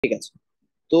ঠিক আছে।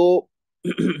 তো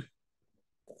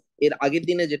এর আগের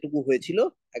দিনে যেটুকু হয়েছিল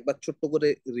একবার ছোট্ট করে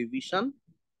revision.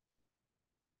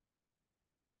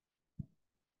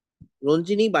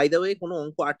 Ranjini, by the way, কোনো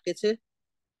অঙ্ক আটকেছে?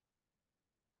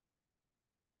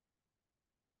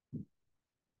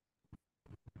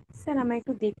 স্যার আমার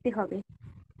একটু দেখতে হবে।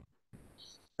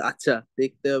 আচ্ছা,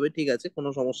 দেখতে হবে, ঠিক আছে, কোনো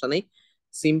সমস্যা নেই।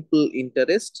 সিম্পল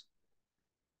ইন্টারেস্ট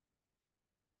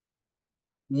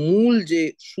মূল যে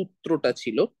সূত্রটা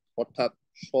ছিল, অর্থাৎ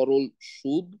সরল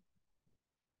সুদ,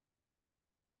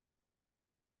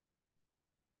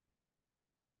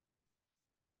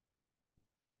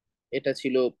 এটা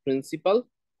ছিল প্রিন্সিপাল,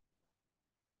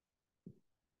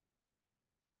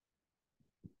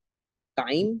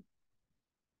 টাইম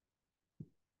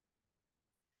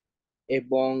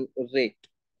এবং রেট।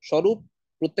 স্বরূপ,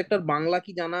 প্রত্যেকটার বাংলা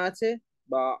কি জানা আছে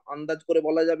বা আন্দাজ করে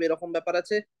বলা যাবে এরকম ব্যাপার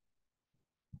আছে?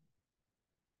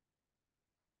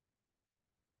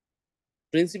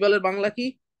 প্রিন্সিপালের বাংলা কি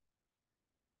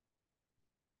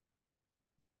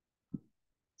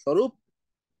স্বরূপ?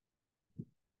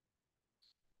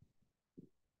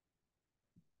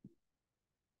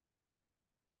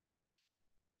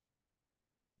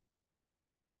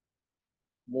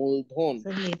 মূলধন।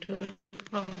 স্যার নেটওয়ার্ক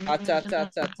আচ্ছা প্রবলেমের আচ্ছা জন্য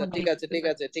আচ্ছা আচ্ছা, এখন ঠিক আছে দেখতে ঠিক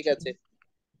আছে ঠিক পাচ্ছি না। আছে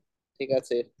ঠিক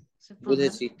আছে, স্যার প্রধান।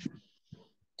 বুঝেছি।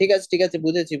 ঠিক আছে ঠিক আছে,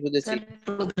 বুঝেছি বুঝেছি। স্যার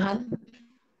প্রধান।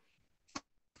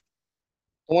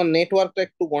 তোমার নেটওয়ার্কটা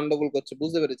একটু গন্ডগোল করছে,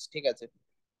 বুঝতে পেরেছি, ঠিক আছে।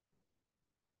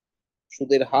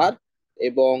 সুদের হার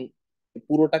এবং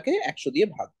পুরোটাকে 100 দিয়ে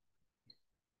ভাগ।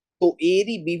 তো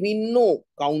এরই বিভিন্ন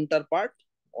কাউন্টার পার্ট,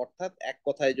 অর্থাৎ এক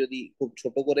কথায় যদি খুব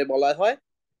ছোট করে বলা হয়,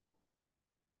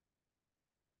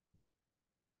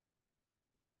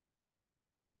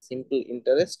 simple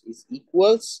interest is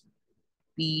equals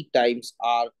P Times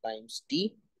R Times T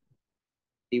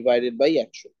divided by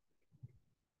 100।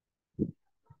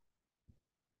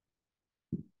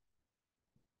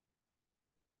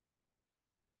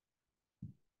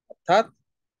 অর্থাৎ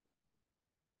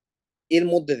এর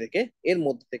মধ্যে থেকে এর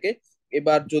মধ্যে থেকে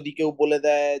এবার যদি কেউ বলে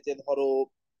দেয় যে ধরো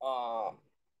আহ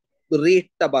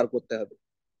রেটটা বার করতে হবে,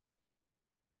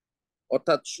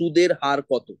 অর্থাৎ সুদের হার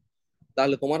কত,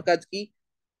 তাহলে তোমার কাজ কি?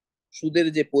 সুদের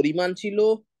যে পরিমাণ ছিল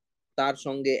তার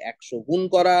সঙ্গে 100 গুণ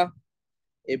করা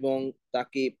এবং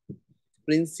তাকে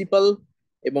প্রিন্সিপাল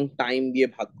এবং টাইম দিয়ে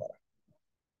ভাগ করা,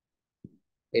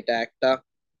 এটা একটা।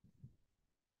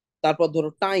 তারপর ধরো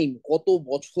টাইম, কত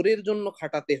বছরের জন্য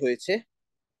খাটাতে হয়েছে,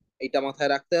 এটা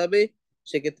মাথায় রাখতে হবে।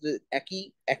 সেক্ষেত্রে একই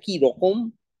একই রকম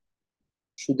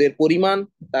সুদের পরিমাণ,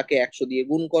 তাকে 100 দিয়ে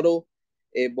গুণ করো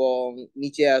এবং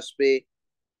নিচে আসবে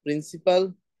প্রিন্সিপাল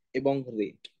এবং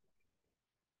রেট।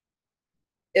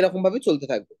 এরকম ভাবে চলতে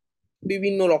থাকবে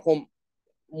বিভিন্ন রকম।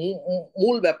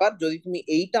 মূল ব্যাপার যদি তুমি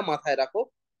এইটা মাথায় রাখো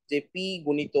যে পি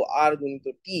গুণিত আর গুণিত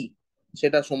টি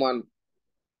সেটা সমান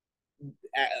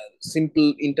সিম্পল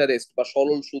ইন্টারেস্ট বা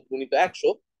সরল সুদ গুণিত 100,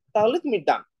 তাহলে তুমি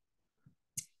ডান।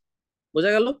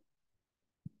 বোঝা গেল?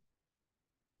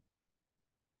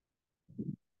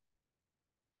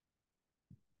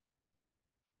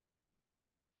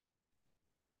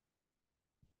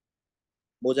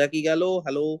 বোঝা কি গেল?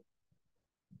 হ্যালো?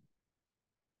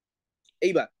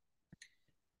 এইবার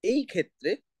এই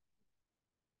ক্ষেত্রে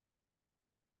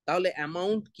তাহলে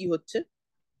অ্যামাউন্ট কি হচ্ছে?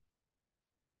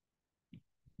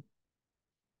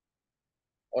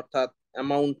 অর্থাৎ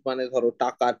অ্যামাউন্ট মানে ধরো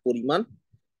টাকার পরিমাণ।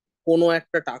 কোনো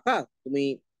একটা টাকা তুমি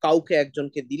কাউকে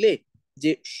একজনকে দিলে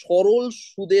যে সরল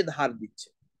সুদে ধার দিচ্ছে,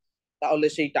 তাহলে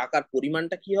সেই টাকার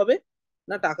পরিমাণটা কি হবে?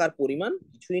 না, টাকার পরিমাণ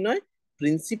কিছুই নয়,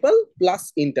 প্রিন্সিপাল প্লাস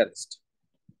ইন্টারেস্ট।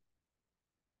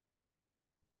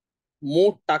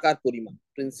 মোট টাকার পরিমাণ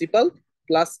প্রিন্সিপাল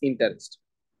প্লাস ইন্টারেস্ট।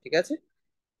 ঠিক আছে।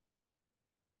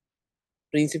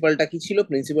 প্রিন্সিপালটা কি ছিল?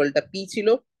 প্রিন্সিপালটা পি ছিল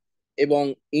এবং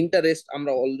ইন্টারেস্ট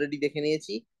আমরা অলরেডি দেখে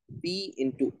নিয়েছি, P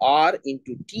into R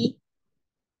into T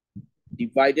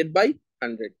divided by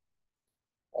 100।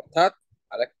 অর্থাৎ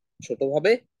আরেক ছোট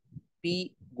ভাবে, পি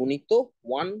গুণিত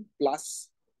 1 plus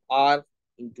R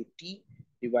into T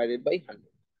divided by 100।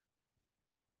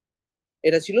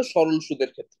 এটা ছিল সরল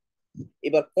সুদের ক্ষেত্রে।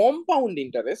 এবার কম্পাউন্ড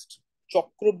ইন্টারেস্ট,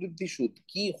 চক্রবৃদ্ধি সুদ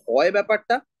কি হয়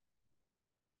ব্যাপারটা,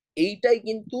 এইটাই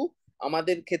কিন্তু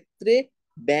আমাদের ক্ষেত্রে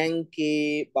ব্যাংকে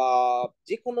বা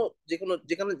যে কোনো যেখানে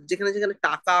যেখানে যেখানে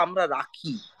টাকা আমরা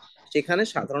রাখি সেখানে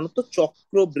সাধারণত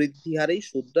চক্রবৃদ্ধি হারেই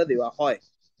সুদটা দেওয়া হয়।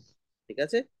 ঠিক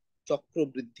আছে।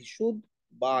 চক্রবৃদ্ধি সুদ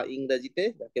বা ইংরেজিতে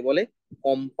যাকে বলে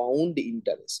কম্পাউন্ড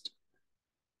ইন্টারেস্ট।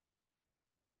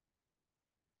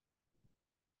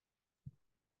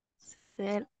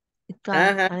 স্যার একটু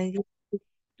হ্যাঁ হ্যাঁ, আরেক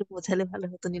একটু বোঝালে ভালো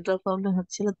হতো, নেটওয়ার্ক প্রবলেম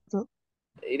হচ্ছিল তো।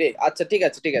 এই রে, আচ্ছা ঠিক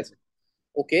আছে ঠিক আছে,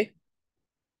 ওকে।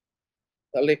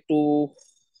 তাহলে একটু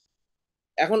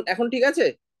এখন এখন ঠিক আছে?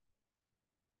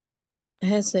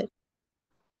 হ্যাঁ স্যার।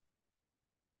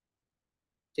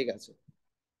 ঠিক আছে।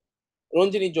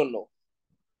 রঞ্জিনীর জন্য,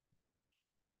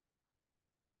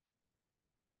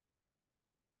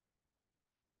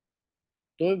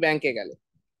 তুমি ব্যাংকে গেলে,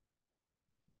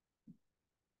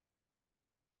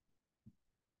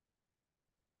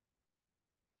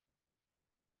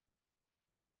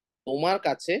 তোমার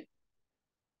কাছে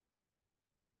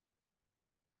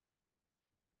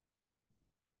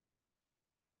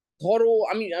ধরো,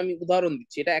 আমি আমি উদাহরণ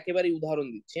দিচ্ছি, এটা একেবারেই উদাহরণ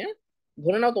দিচ্ছি, হ্যাঁ।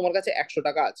 ধরে নাও তোমার কাছে 100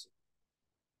 টাকা আছে।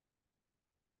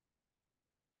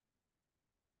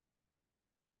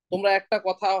 তোমরা একটা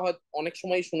কথা হয়তো অনেক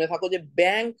সময় শুনে থাকো যে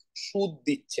ব্যাংক সুদ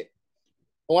দিচ্ছে।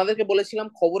 তোমাদেরকে বলেছিলাম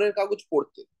খবরের কাগজ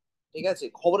পড়তে। ঠিক আছে,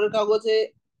 খবরের কাগজে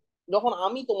যখন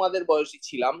আমি তোমাদের বয়সী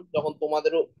ছিলাম, যখন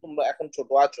তোমাদেরও, তোমরা এখন ছোট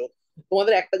আছো,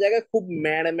 তোমাদের একটা জায়গায় খুব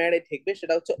ম্যাড়ে ম্যাড়ে ঠেকবে,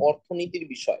 সেটা হচ্ছে অর্থনীতির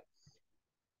বিষয়।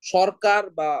 সরকার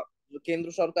বা কেন্দ্র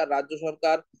সরকার, রাজ্য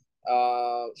সরকার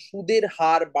সুদের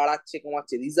হার বাড়াচ্ছে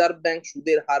কমাচ্ছে, রিজার্ভ ব্যাংক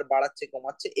সুদের হার বাড়াচ্ছে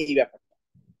কমাচ্ছে, এই ব্যাপারটা।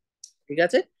 ঠিক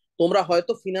আছে, তোমরা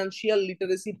হয়তো ফিনান্সিয়াল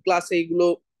লিটারেসি ক্লাসে এইগুলো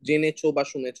জেনেছো বা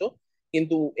শুনেছো,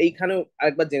 কিন্তু এইখানেও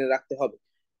আরেকবার জেনে রাখতে হবে।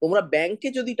 তোমরা ব্যাংকে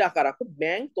যদি টাকা রাখো,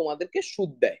 ব্যাংক তোমাদেরকে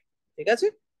সুদ দেয়। ঠিক আছে,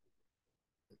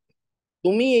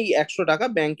 তুমি এই 100 টাকা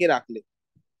ব্যাংকে রাখলে।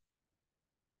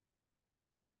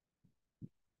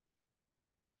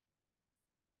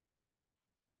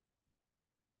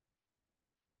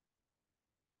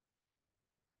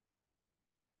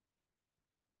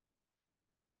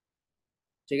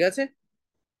 ঠিক আছে,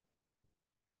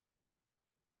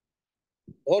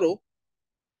 ধরো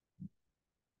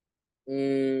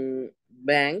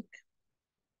ব্যাংক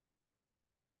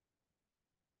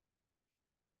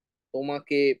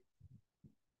তোমাকে,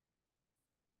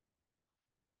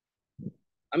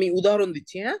 আমি উদাহরণ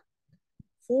দিচ্ছি, হ্যাঁ,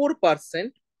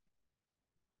 4%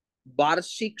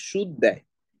 বার্ষিক সুদ দেয়।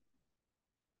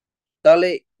 তাহলে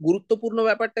গুরুত্বপূর্ণ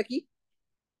ব্যাপারটা কি?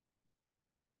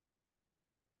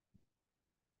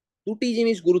 দুটি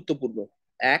জিনিস গুরুত্বপূর্ণ।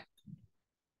 এক,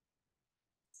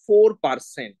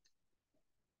 4%,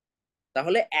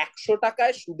 তাহলে 100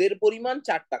 টাকায় সুদের পরিমাণ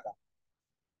 4 টাকা।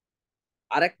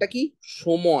 আর একটা কি?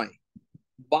 সময়,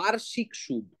 বার্ষিক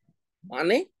সুদ,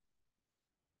 মানে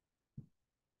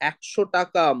 100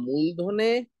 টাকা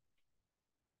মূলধনে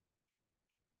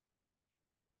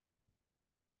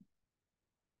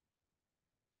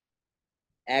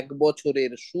 1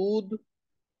 বছরের সুদ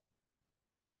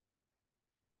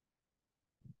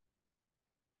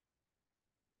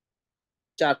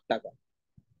 4 টাকা।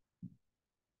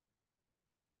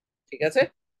 ঠিক আছে,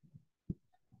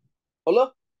 হলো।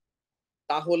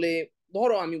 তাহলে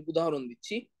ধরো আমি উদাহরণ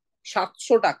দিচ্ছি,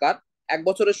 700 টাকার 1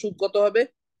 বছরের সুদ কত হবে?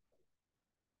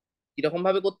 কিরকম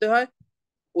ভাবে করতে হয়?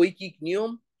 ঐকিক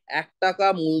নিয়ম, 1 টাকা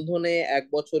মূলধনে 1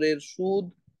 বছরের সুদ,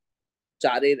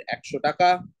 4-এর 100 টাকা।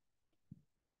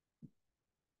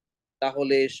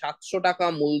 তাহলে 700 টাকা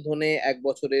মূলধনে 1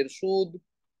 বছরের সুদ,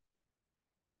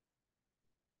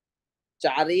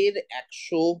 4-এর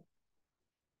 100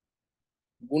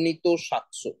 গুণিত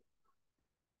 700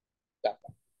 টাকা।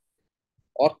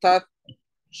 অর্থাৎ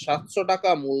 700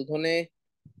 টাকা মূলধনে,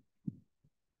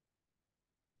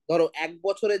 ধরো 1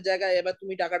 বছরের জায়গায় এবার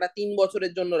তুমি টাকাটা 3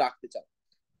 বছরের জন্য রাখতে চাও,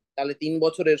 তাহলে 3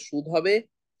 বছরের সুদ হবে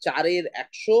 4-এর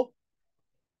 100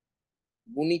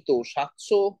 গুণিত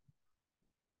 700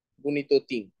 গুণিত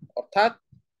 3। অর্থাৎ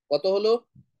কত হলো?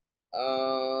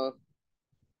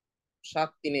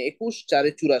 7-3-21,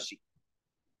 4-এ 84।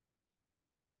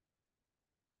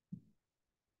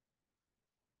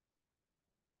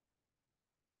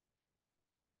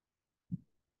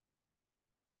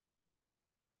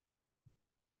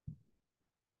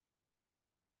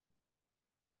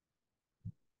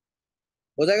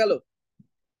 বোঝা গেল?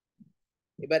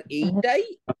 এবার হ্যাঁ এইটাই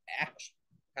এক,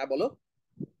 হ্যাঁ বলো।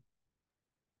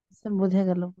 স্যার, বোঝা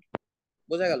গেল।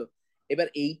 বোঝা গেল। এবার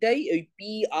এইটাই ওই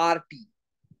পি আর টি।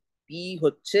 পি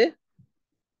হচ্ছে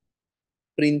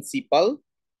প্রিন্সিপাল,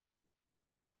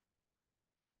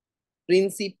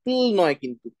 প্রিন্সিপাল নয়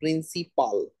কিন্তু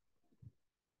প্রিন্সিপাল,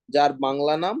 যার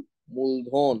বাংলা নাম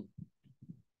মূলধন।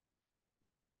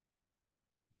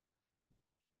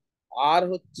 আর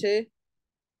হচ্ছে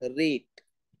রেট,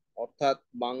 অর্থাৎ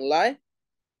বাংলায়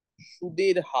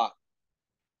সুদের হার।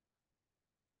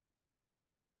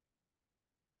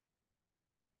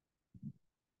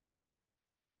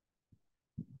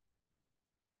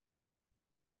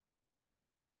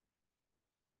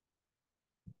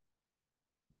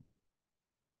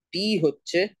 টি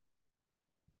হচ্ছে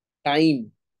টাইম,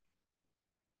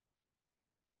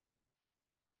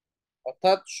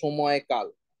 অর্থাৎ সময়কাল।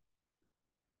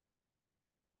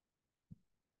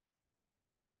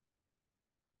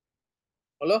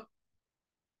 হলো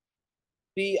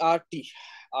P R T.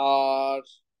 R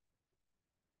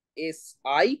S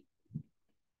I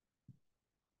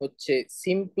হচ্ছে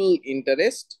সিম্পল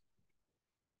ইন্টারেস্ট,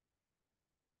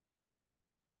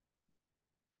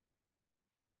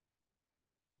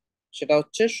 সেটা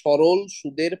হচ্ছে সরল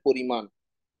সুদের পরিমাণ।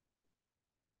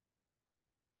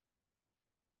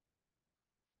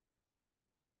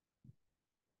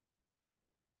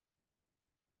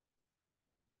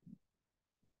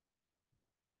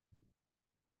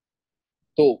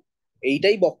 তো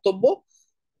এইটাই বক্তব্য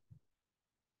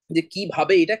যে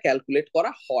কিভাবে এটা ক্যালকুলেট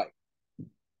করা হয়।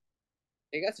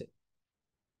 ঠিক আছে,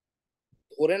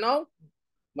 ধরে নাও,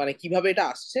 মানে কিভাবে এটা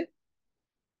আসছে,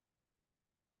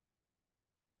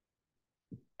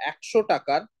 100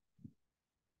 টাকার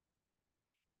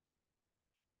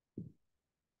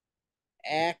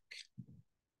এক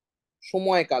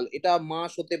সময়কাল, এটা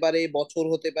মাস হতে পারে, বছর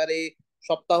হতে পারে,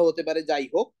 সপ্তাহ হতে পারে, যাই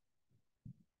হোক,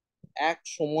 এক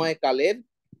সময়কালের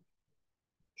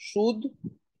সুদ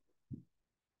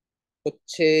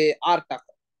হচ্ছে আর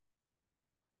টাকা,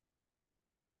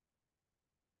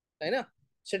 তাই না?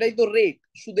 সেটাই তো রেট,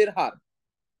 সুদের হার।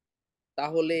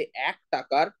 তাহলে 1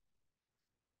 টাকার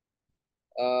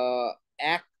আহ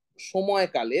এক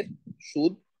সময়কালের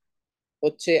সুদ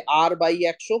হচ্ছে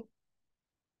R/100।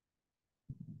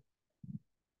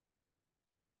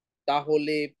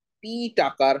 তাহলে পি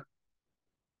টাকার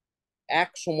এক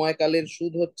সময়কালের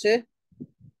সুদ হচ্ছে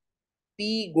পি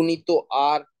গুণিত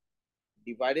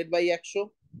R/100।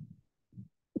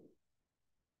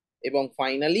 এবং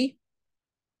ফাইনালি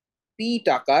পি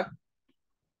টাকার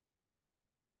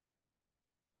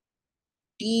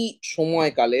টি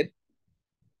সময়কালের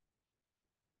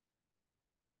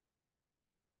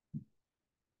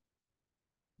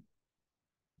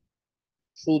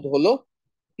সুদ হলো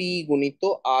পি গুণিত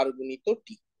আর গুণিত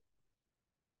টি।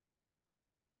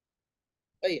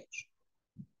 তাই আছে,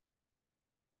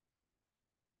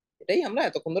 এটাই আমরা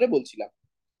এতক্ষণ ধরে বলছিলাম।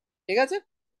 ঠিক আছে,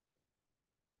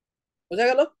 বোঝা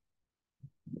গেল?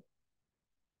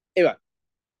 এবার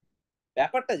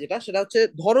ব্যাপারটা যেটা, সেটা হচ্ছে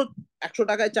ধরো 100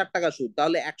 টাকায় 4 টাকা সুদ,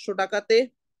 তাহলে 100 টাকাতে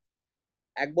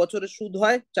 1 বছরের সুদ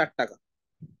হয় 4 টাকা।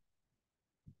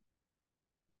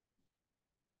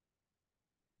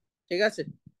 ঠিক আছে,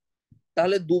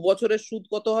 তাহলে 2 বছরের সুদ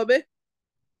কত হবে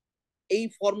এই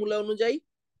ফর্মুলা অনুযায়ী?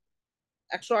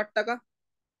 108 টাকা।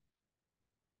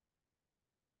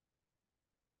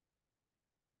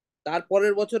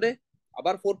 তারপরের বছরে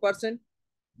আবার 4%,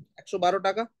 112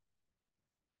 টাকা।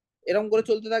 এরকম করে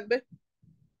চলতে থাকবে।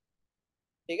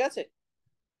 ঠিক আছে,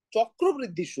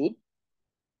 চক্রবৃদ্ধি সুদ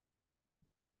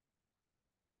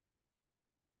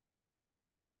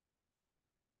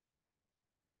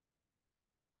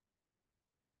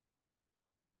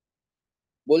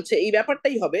বলছে এই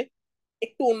ব্যাপারটাই হবে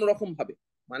একটু অন্যরকম ভাবে।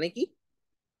 মানে কি,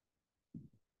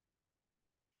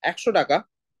 100 টাকা,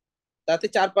 তাতে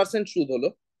 4% সুদ হলো,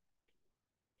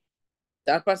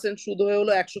 4% সুদ হয়ে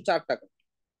হলো 104 টাকা।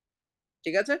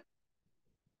 ঠিক আছে,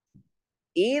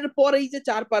 এরপর এই যে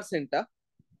 4%টা,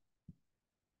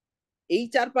 এই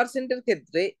 4%-এর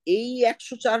ক্ষেত্রে এই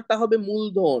 104টা হবে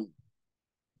মূলধন।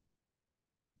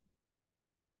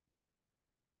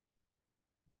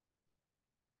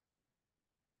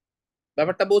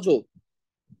 ব্যাপারটা বোঝো,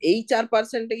 এই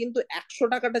 4%-এ কিন্তু 100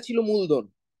 টাকাটা ছিল মূলধন।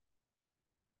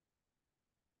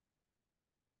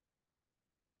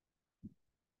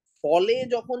 ফলে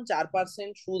যখন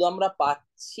 4% সুদ আমরা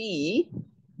পাচ্ছি,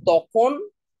 তখন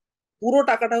পুরো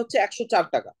টাকাটা হচ্ছে 104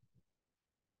 টাকা।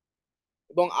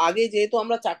 এবং আগে যেহেতু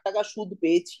আমরা 4 টাকা সুদ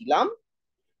পেয়েছিলাম,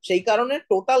 সেই কারণে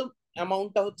টোটাল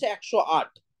অ্যামাউন্টটা হচ্ছে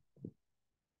 108।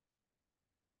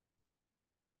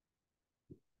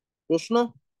 প্রশ্ন?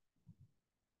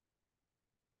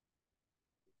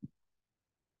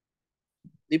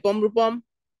 দীপম, রূপম?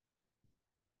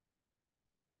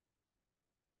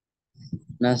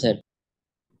 না স্যার।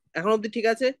 এখন অব্দি ঠিক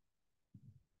আছে?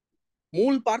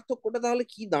 মূল পার্থক্যটা তাহলে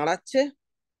কি দাঁড়াচ্ছে?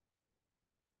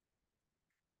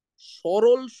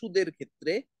 সরল সুদের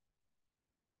ক্ষেত্রে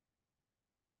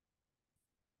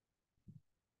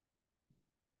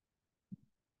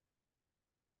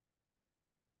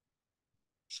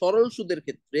সরল সুদের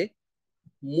ক্ষেত্রে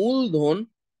মূলধন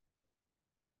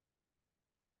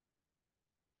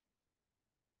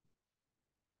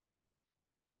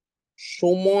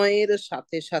সময়ের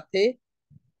সাথে সাথে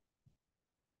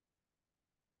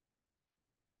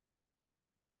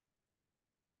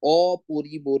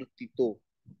অপরিবর্তিত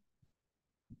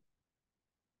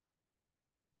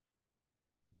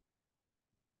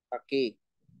থাকে।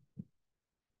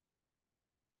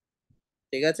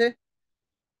 ঠিক আছে,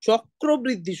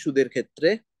 চক্রবৃদ্ধি সুদের ক্ষেত্রে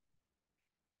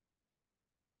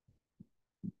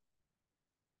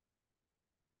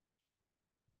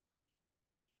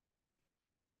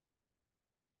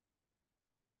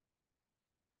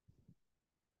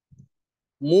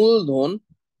মূলধন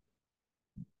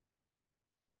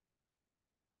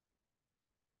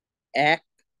এক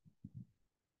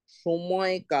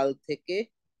সময়কাল থেকে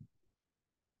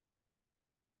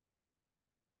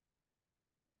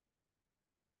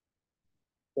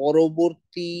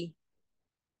পরবর্তী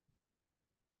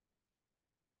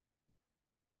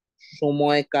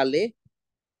সময়কালে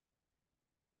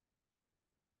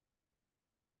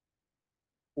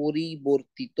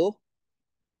পরিবর্তিত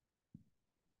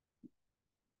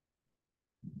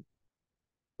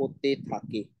হতে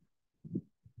থাকে।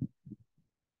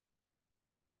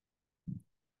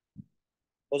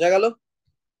 বোঝা গেল?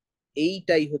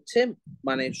 এইটাই হচ্ছে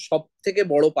মানে সব থেকে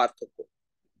বড় পার্থক্য।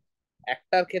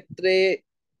 একটার ক্ষেত্রে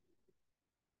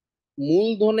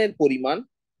মূলধনের পরিমাণ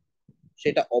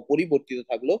সেটা অপরিবর্তিত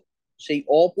থাকলো, সেই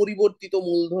অপরিবর্তিত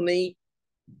মূলধনেই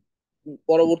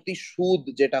পরবর্তী সুদ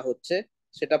যেটা হচ্ছে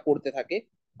সেটা পড়তে থাকে।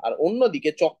 আর অন্যদিকে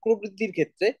চক্রবৃদ্ধির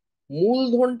ক্ষেত্রে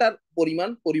মূলধনটার পরিমাণ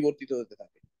পরিবর্তিত হতে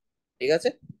থাকে। ঠিক আছে,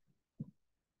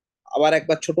 আবার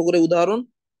একবার ছোট করে উদাহরণ।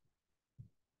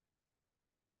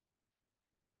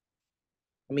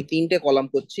 আমি তিনটে কলাম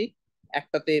করছি,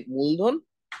 একটাতে মূলধন।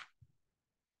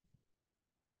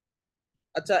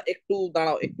 আচ্ছা একটু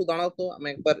দাঁড়াও, একটু দাঁড়াও তো, আমি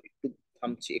একবার একটু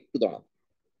থামছি, একটু দাঁড়াও।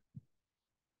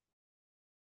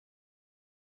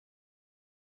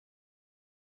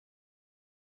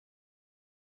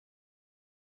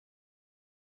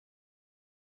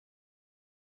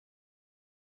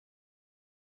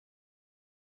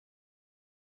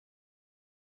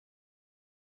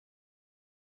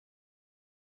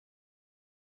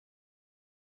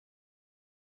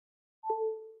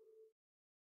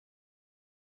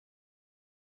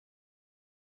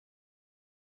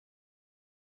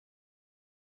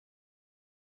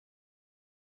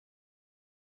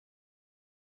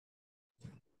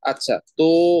 আচ্ছা তো,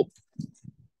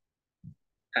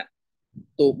 হ্যাঁ,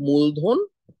 তো মূলধন,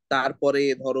 তারপরে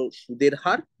ধরো সুদের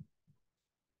হার,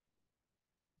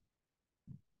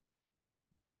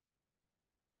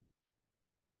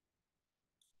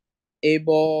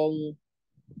 এবং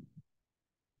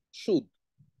সুদ।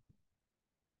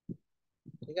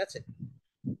 ঠিক আছে,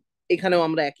 এখানেও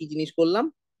আমরা একই জিনিস করলাম,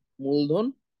 মূলধন,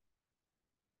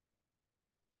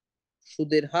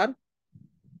 সুদের হার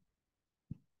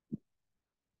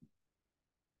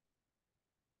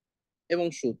এবং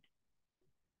সুদ।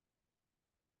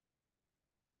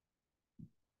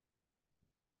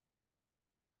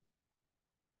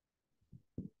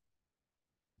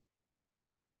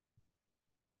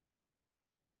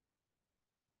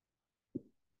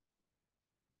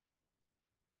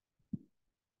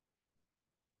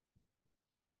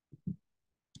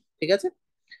 ঠিক আছে,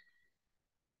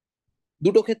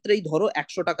 দুটো ক্ষেত্রেই ধরো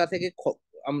 100 টাকা থেকে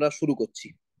আমরা শুরু করছি।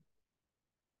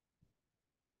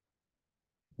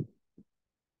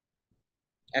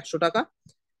 100 টাকা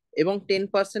এবং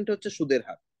 10% হচ্ছে সুদের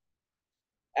হার।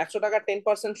 100 টাকা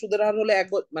 10% সুদের হার হলে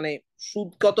মানে সুদ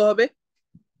কত হবে?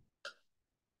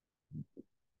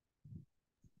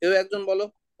 কেউ একজন বলো।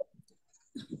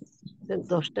 স্যার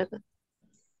 10 টাকা।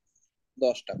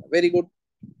 10 টাকা, ভেরি গুড,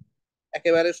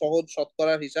 একেবারে সহজ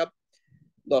শতকরার হিসাব,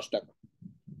 10 টাকা।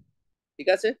 ঠিক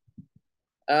আছে,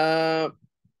 আহ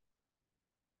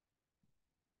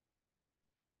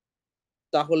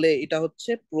তাহলে এটা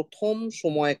হচ্ছে প্রথম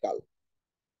সময়কাল।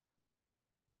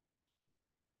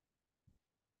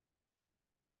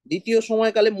 দ্বিতীয়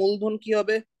সময়কালে মূলধন কি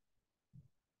হবে?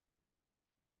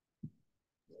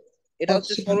 এটা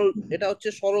হচ্ছে একশো। সরল, এটা হচ্ছে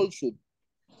সরল সুদ।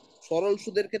 সরল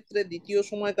সুদের ক্ষেত্রে দ্বিতীয়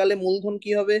সময়কালে মূলধন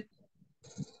কি হবে?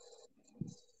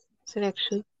 স্যার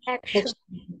 100। একশো।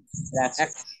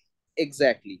 এক,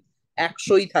 এক্স্যাক্টলি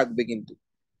 100ই থাকবে, কিন্তু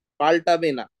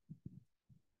পাল্টাবে না।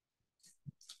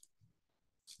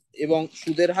 এবং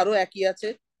সুদের হারও একই আছে।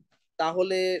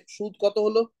 তাহলে সুদ কত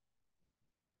হলো?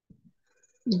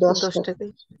 10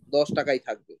 টাকাই। 10 টাকাই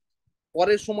থাকবে।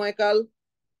 পরের সময়কাল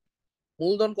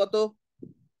মূলধন কত?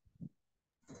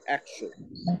 100,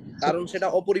 কারণ সেটা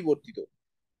অপরিবর্তিত।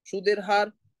 সুদের হার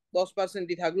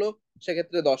 10%ই থাকলো,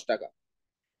 সেক্ষেত্রে 10 টাকা।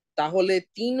 তাহলে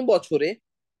 3 বছরে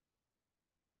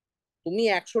তুমি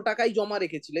 100 টাকাই জমা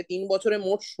রেখেছিলে, 3 বছরে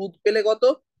মোট সুদ পেলে কত?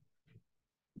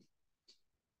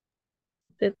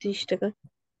 স্যার 30 টাকা।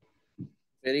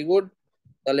 Very good.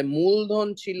 তাহলে মূলধন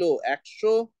ছিল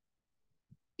 100,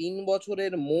 3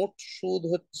 বছরের মোট সুদ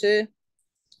হচ্ছে,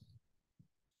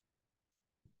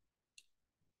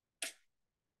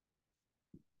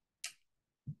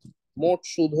 মোট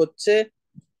সুদ হচ্ছে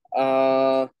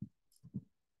আহ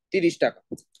 30 টাকা।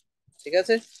 ঠিক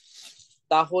আছে,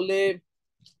 তাহলে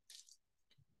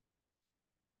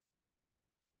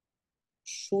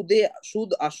সুদে, সুদ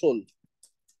আসল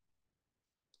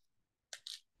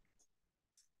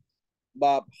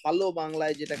বা ভালো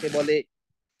বাংলায় যেটাকে বলে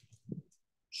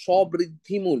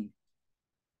স্ববৃদ্ধিমূল,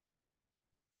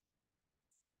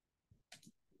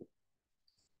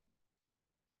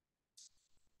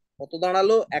 কত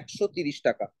দাঁড়ালো? 130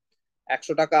 টাকা।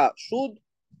 100 টাকা সুদ,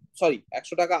 সরি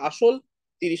 100 টাকা আসল,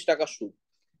 30 টাকা সুদ।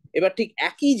 এবার ঠিক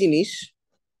একই জিনিস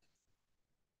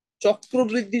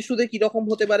চক্রবৃদ্ধি সুদে কিরকম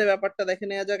হতে পারে ব্যাপারটা দেখে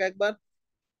নেওয়া যাক একবার।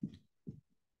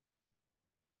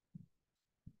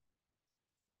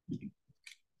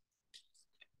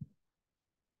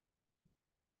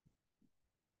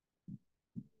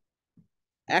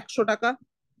 100 টাকা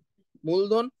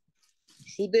মূলধন,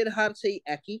 সুদের হার সেই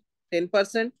একই,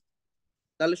 10%।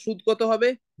 তাহলে সুদ কত হবে?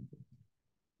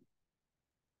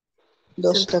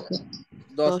 10 টাকা।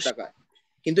 দশ 10। টাকা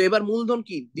কিন্তু এবার মূলধন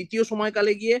কি দ্বিতীয়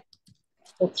সময়কালে গিয়ে?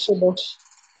 110।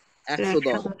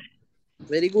 110। 110।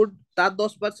 Very good. তার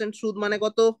 10% সুদ মানে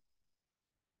কত?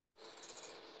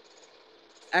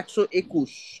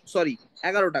 121, সরি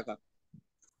 11 টাকা।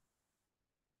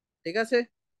 ঠিক আছে,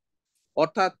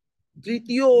 অর্থাৎ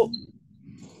তৃতীয়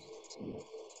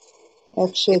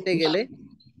 121। এতে গেলে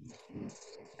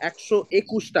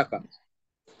 121 টাকা।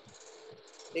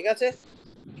 ঠিক আছে,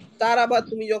 তার আবার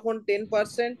তুমি যখন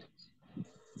 10%,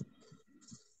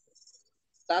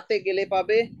 তাতে গেলে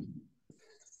পাবে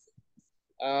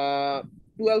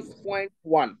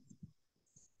 12.1।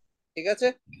 ঠিক আছে,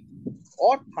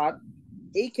 অর্থাৎ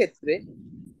এই ক্ষেত্রে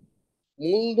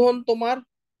মূলধন তোমার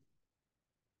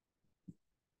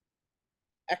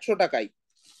 100 টাকাই,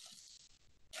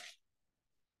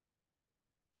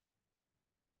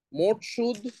 মোট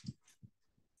সুদ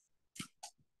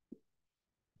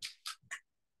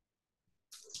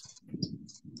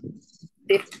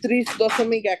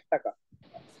 33.1 টাকা।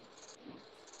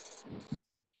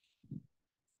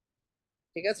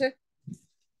 ঠিক আছে,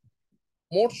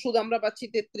 মোট সুদ আমরা পাচ্ছি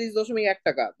 33.1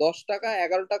 টাকা, 10 টাকা,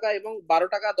 11 টাকা এবং 12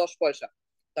 টাকা 10 পয়সা।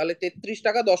 তাহলে 33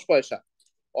 টাকা 10 পয়সা,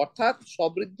 অর্থাৎ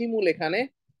সবৃদ্ধি মূল এখানে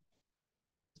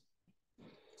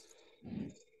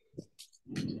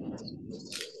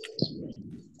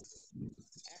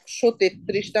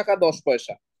 133 টাকা 10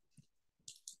 পয়সা।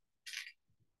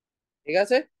 ঠিক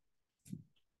আছে,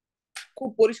 খুব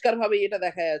পরিষ্কার ভাবে এটা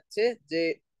দেখা যাচ্ছে যে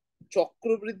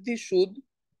চক্রবৃদ্ধি সুদ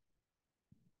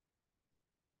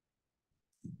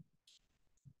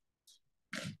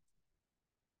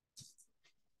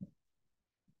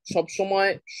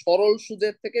সবসময় সরল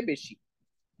সুদের থেকে বেশি।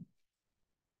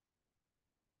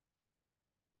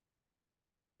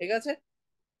 ঠিক আছে,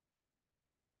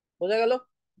 বোঝা গেল?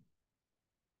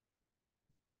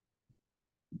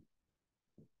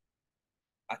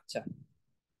 আচ্ছা,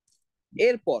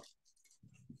 এরপর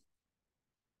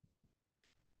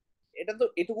এটা তো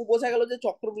এটুকু বোঝা গেল যে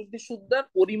চক্রবৃদ্ধি সুদটার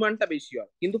পরিমাণটা বেশি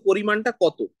হয়, কিন্তু পরিমাণটা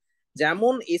কত?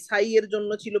 যেমন এসআই এর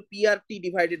জন্য ছিল পিআরটি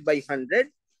ডিভাইডেড বাই 100,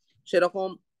 সেরকম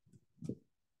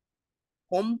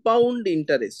কম্পাউন্ড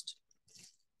ইন্টারেস্ট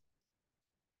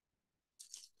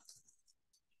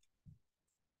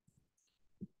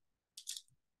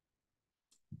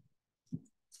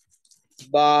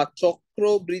বা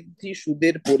চক্রবৃদ্ধি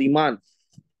সুদের পরিমাণ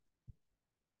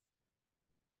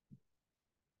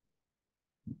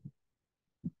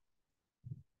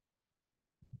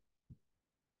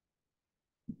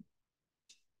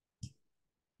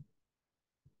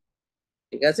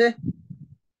ঠিক আছে,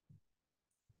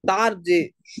 তার যে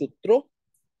সূত্র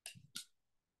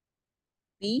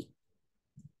P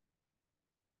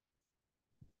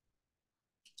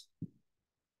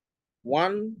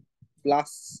one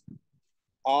plus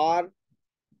R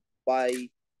by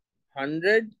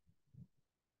 100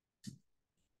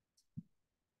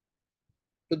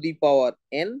 to the power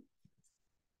N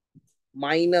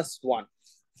 -1।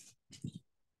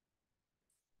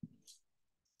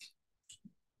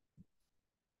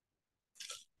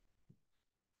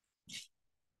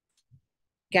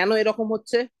 কেন এরকম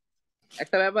হচ্ছে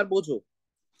একটা ব্যাপার বোঝো।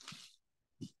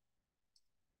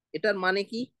 এটার মানে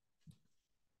কি?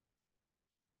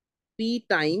 পি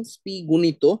টাইমস পি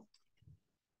গুণিত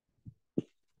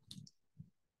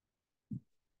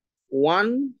 1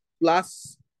 plus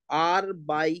R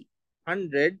by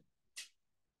 100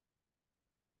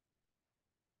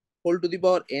 whole to the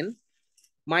power N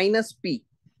 -P.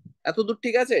 এত দূর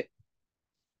ঠিক আছে?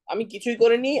 আমি কিছুই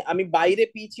করিনি, আমি বাইরে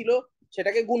পি ছিল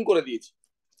সেটাকে গুণ করে দিয়েছি।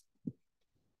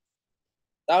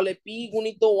 তাহলে পি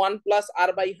গুণিত 1 plus R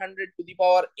by 100 to the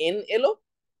power N এলো,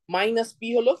 -পি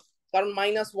হলো, কারণ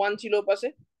 -1 ছিল পাশে।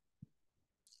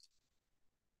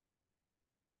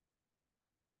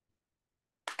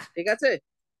 ঠিক আছে,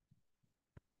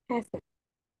 হ্যাঁ স্যার।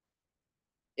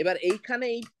 এবার এইখানে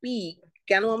এই পি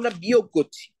কেন আমরা বিয়োগ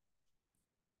করছি?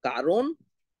 কারণ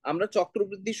আমরা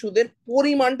চক্রবৃদ্ধি সুদের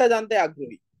পরিমাণটা জানতে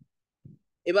আগ্রহী।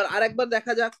 এবার আর একবার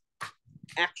দেখা যাক,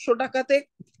 100 টাকাতে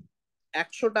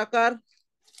 100 টাকার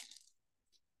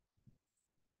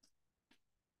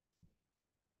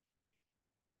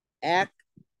এক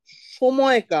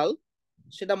সময়কাল,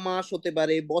 সেটা মাস হতে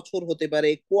পারে, বছর হতে পারে,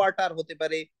 কোয়ার্টার হতে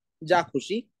পারে, যা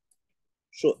খুশি।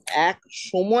 এক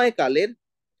সময়কালের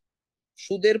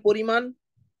সুদের পরিমাণ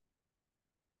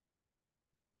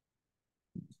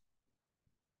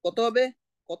কত হবে?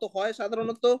 কত হয়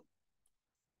সাধারণত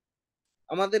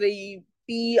আমাদের এই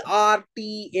পি আর টি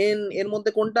এন এর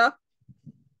মধ্যে কোনটা?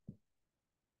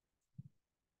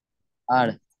 আর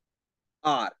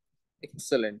আর।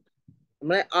 এক্সেলেন্ট।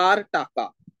 মানে আর টাকা।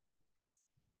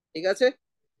 ঠিক আছে।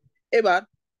 এবার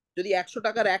যদি 100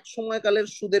 টাকার এক সময়কালের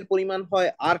সুদের পরিমাণ হয়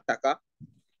আর টাকা,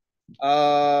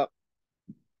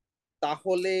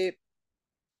 তাহলে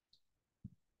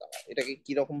এটাকে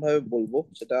কি রকম ভাবে বলবো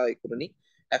সেটা করে নি।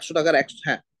 100 টাকার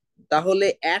হ্যাঁ, তাহলে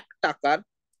 1 টাকার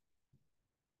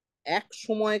এক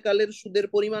সময়কালের সুদের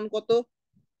পরিমাণ কত?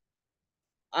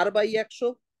 আর বাই 100।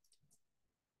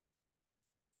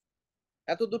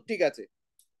 এত দূর ঠিক আছে?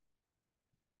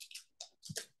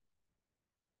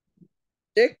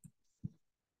 ঠিক।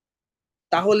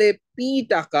 তাহলে পি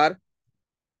টাকার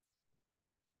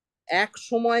এক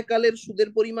সময়কালের সুদের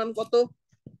পরিমাণ কত?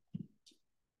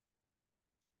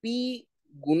 পি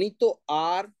গুণিত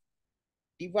আর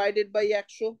ডিভাইডেড বাই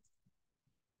 100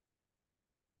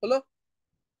 হলো।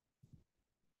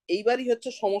 এইবারই হচ্ছে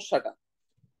সমস্যাটা।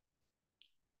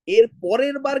 এর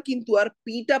পরের বার কিন্তু আর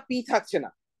পিটা পি থাকছে না।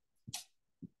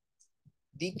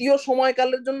 দ্বিতীয়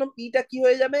সময়কালের জন্য পিটা কি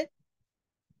হয়ে যাবে?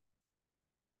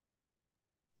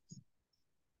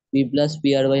 P plus P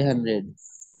R by 100।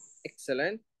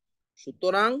 Excellent.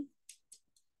 সুতরাং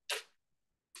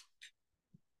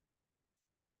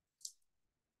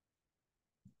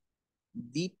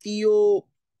দ্বিতীয়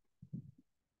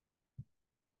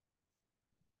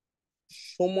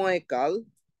সময়কাল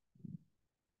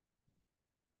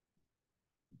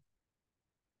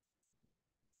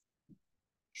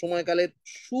সময়কালের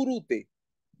শুরুতে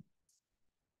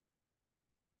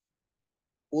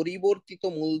পরিবর্তিত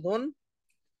মূলধন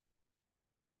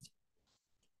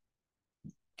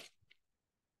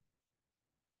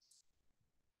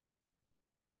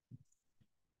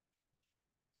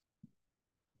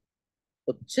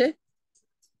হচ্ছে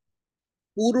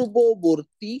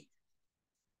পূর্ববর্তী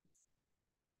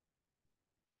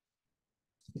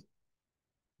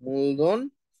মূলধন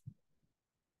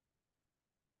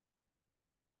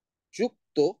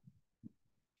যুক্ত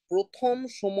প্রথম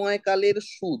সময়কালের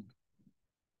সুদ।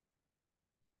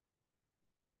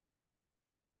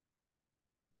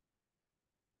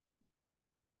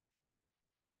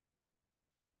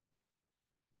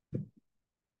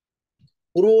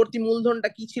 পূর্ববর্তী মূলধনটা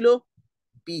কি ছিল?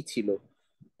 পি ছিল।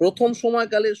 প্রথম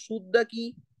সময়কালের সুদটা কি?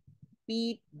 পি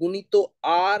গুণিত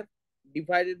আর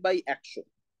ডিভাইডেড বাই 100।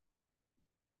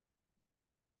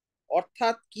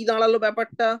 অর্থাৎ কি দাঁড়ালো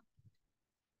ব্যাপারটা?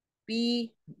 পি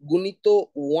গুণিত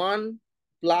 1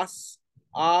 প্লাস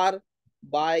আর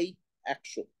বাই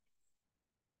 100।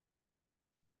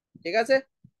 ঠিক আছে।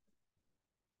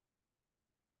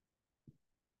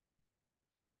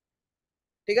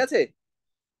 ঠিক আছে।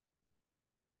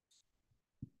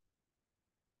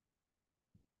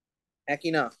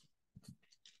 একই না?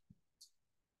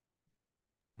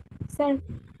 স্যার,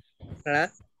 হ্যাঁ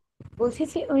বলছি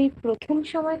যে ওই প্রথম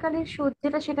সময়কালের সুদ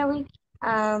যেটা, সেটা ওই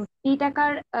পি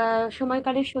টাকার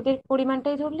সময়কালের সুদের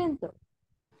পরিমাণটাই ধরলেন তো?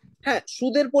 হ্যাঁ,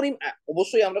 সুদের পরিমাণ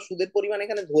অবশ্যই আমরা সুদের পরিমাণ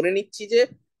এখানে ধরে নিচ্ছি যে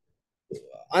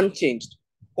আনচেঞ্জড,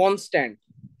 কনস্ট্যান্ট,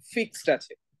 ফিক্সড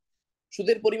আছে।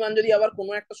 সুদের পরিমাণ যদি আবার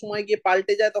কোনো একটা সময় গিয়ে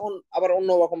পাল্টে যায় তখন আবার অন্য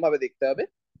রকম ভাবে দেখতে হবে।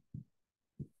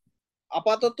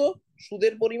 আপাতত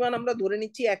সুদের পরিমাণ আমরা ধরে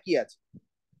নিচ্ছি একই আছে।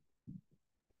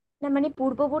 না মানে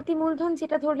পূর্ববর্তী মূলধন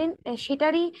যেটা ধরলেন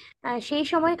সেটারই সেই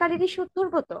সময়কালেরই সুদ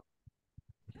ধরবো তো?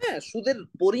 হ্যাঁ, সুদের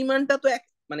পরিমাণটা তো এক,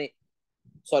 মানে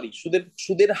সরি, সুদের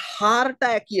সুদের হারটা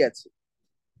একই আছে।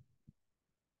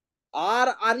 আর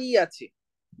আরই আছে।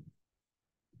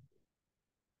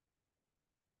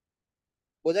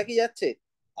 বোঝা কি যাচ্ছে?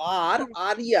 আর হ্যাঁ।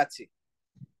 আরই আছে।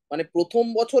 মানে প্রথম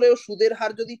বছরেও সুদের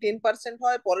হার যদি 10%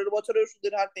 হয়, পরের বছরেও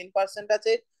সুদের হার 10%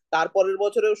 আছে, তারপরের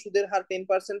বছরেও সুদের হার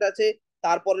 10% আছে,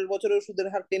 তারপরের বছরেও সুদের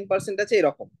হার 10% আছে,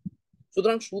 এরকম।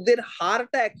 সুতরাং সুদের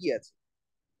হারটা একই আছে।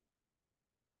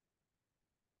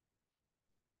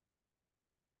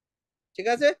 ঠিক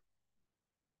আছে।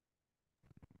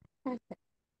 হ্যাঁ,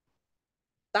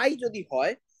 তাই যদি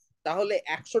হয়, তাহলে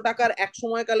 100 টাকার এক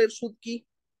সময়কালের সুদ কি?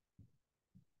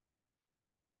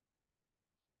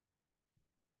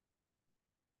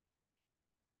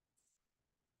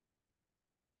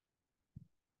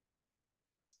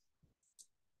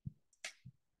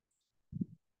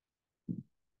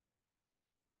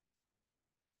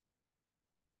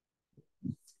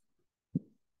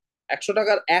 100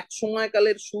 টাকার এক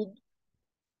সময়কালের সুদ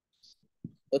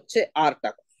হচ্ছে আর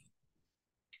টাকা।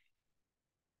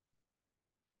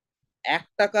 1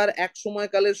 টাকার এক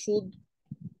সময়কালের সুদ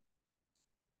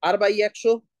আর বাই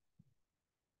 100।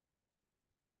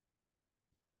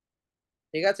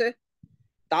 ঠিক আছে,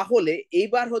 তাহলে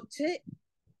এইবার হচ্ছে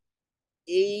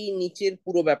এই নিচের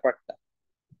পুরো ব্যাপারটা,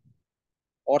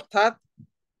 অর্থাৎ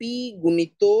পি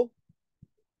গুণিত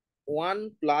 1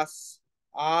 +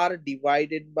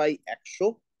 r/100,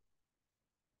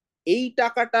 এই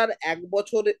টাকাটার এক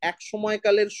বছর এক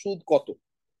সময়কালের সুদ কত?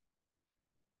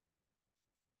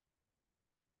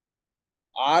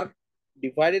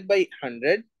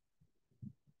 r/100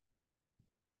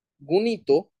 গুণিত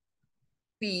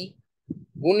পি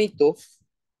গুণিত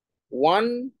 1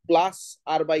 +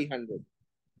 r/100,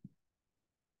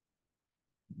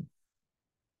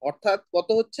 অর্থাৎ কত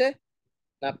হচ্ছে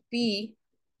না পি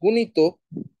গুণিত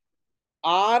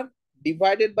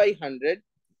r/100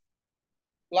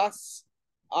 plus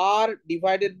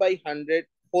r/100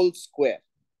 whole square.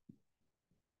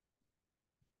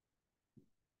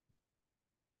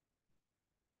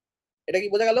 এটা কি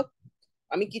বোঝা গেল?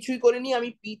 আমি কিছুই করিনি, আমি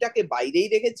পিটাকে বাইরেই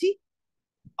রেখেছি,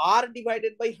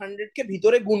 r/100 কে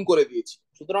ভিতরে গুণ করে দিয়েছি।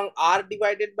 সুতরাং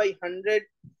r/100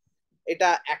 এটা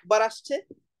একবার আসছে,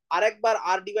 আর একবার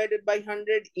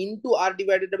r/100 ইন্টু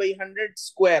r/100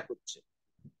 স্কোয়ার হচ্ছে।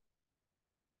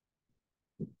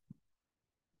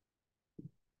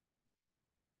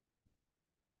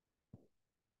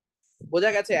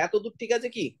 বোঝা গেছে এত দূর? ঠিক আছে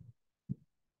কি?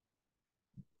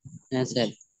 হ্যাঁ স্যার।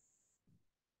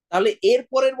 তাহলে এর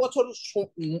পরের বছর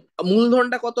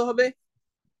মূলধনটা কত হবে?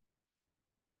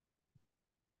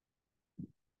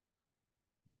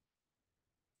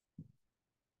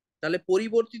 তাহলে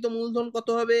পরিবর্তিত মূলধন কত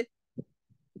হবে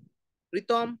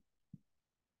প্রীতম?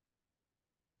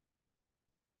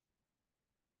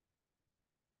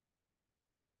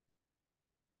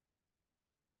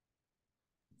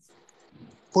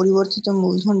 পরিবর্তিত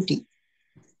মূলধনটি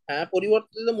হ্যাঁ,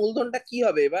 পরিবর্তিত মূলধনটা কি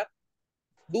হবে এবার?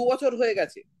 2 বছর হয়ে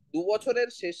গেছে, 2 বছরের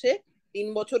শেষে 3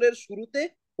 বছরের শুরুতে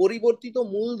পরিবর্তিত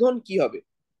মূলধন কি হবে?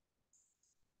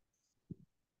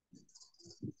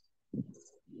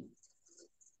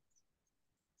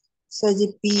 স্যার যে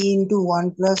পি ইন্টু 1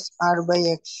 +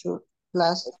 r/100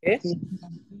 প্লাস ওকে,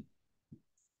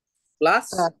 প্লাস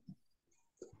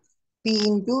পি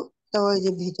ইন্টু তারপর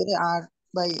যে ভিতরে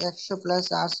r/100 প্লাস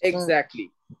r²। এক্স্যাক্টলি,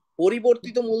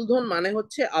 পরিবর্তিত মূলধন মানে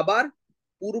হচ্ছে আবার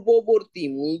পূর্ববর্তী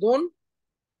মূলধন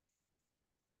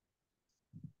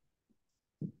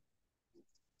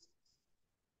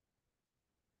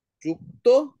যুক্ত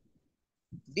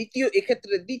দ্বিতীয়,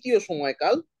 এক্ষেত্রে দ্বিতীয়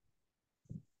সময়কাল,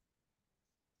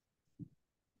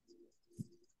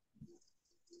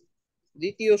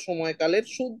 দ্বিতীয় সময়কালের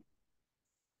সুদ।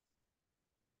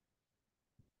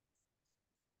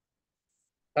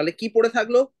 তাহলে কি পড়ে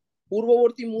থাকলো?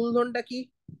 পূর্ববর্তী মূলধনটা কি?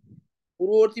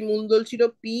 পূর্ববর্তী মূলধন ছিল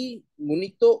পি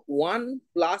গুণিত 1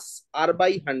 +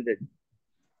 r/100।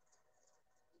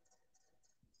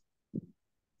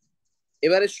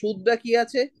 এবারে সুদটা কি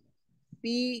আছে?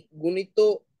 পি গুণিত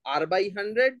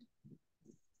r/100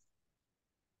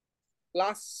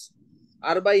 প্লাস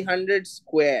r/100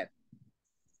 স্কোয়ার।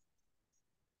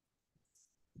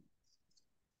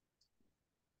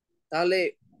 তাহলে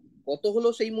কত হলো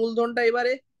সেই মূলধনটা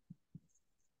এবারে?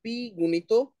 পি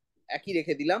গুণিত, একই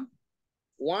রেখে দিলাম,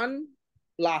 1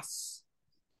 +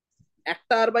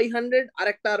 একটা r/100 আর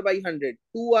একটা r/100,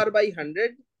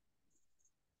 2r/100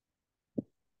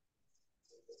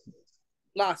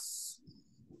 plus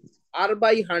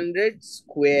r/100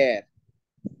 square.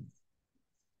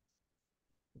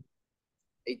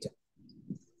 এইটা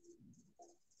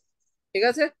ঠিক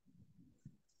আছে?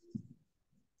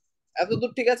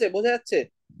 এতদূর ঠিক আছে? বোঝা যাচ্ছে?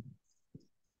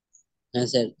 হ্যাঁ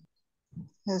স্যার।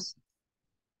 হ্যাঁ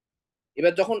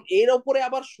এবার যখন এর ওপরে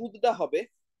আবার সুদটা হবে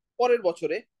পরের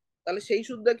বছরে, তাহলে সেই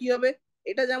সুদটা কি হবে?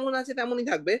 এটা যেমন আছে তেমনই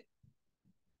থাকবে,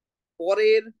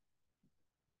 পরের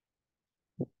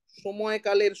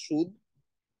সময়কালের সুদ,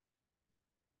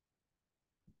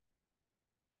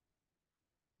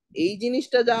 এই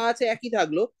জিনিসটা যা আছে একই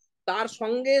থাকলো, তার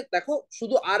সঙ্গে দেখো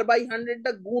শুধু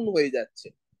r/100টা গুণ হয়ে যাচ্ছে।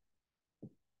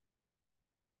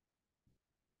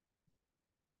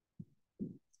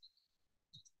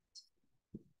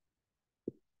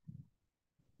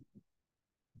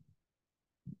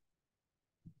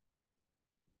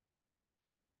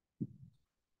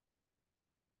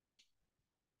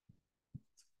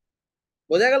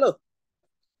 বোঝা গেল?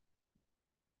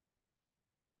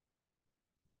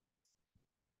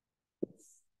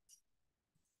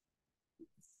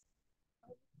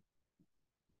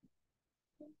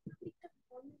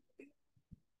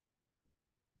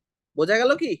 বোঝা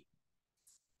গেল কি?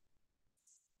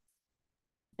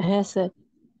 হ্যাঁ স্যার।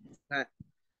 হ্যাঁ,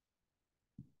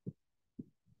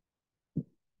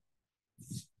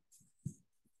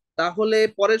 তাহলে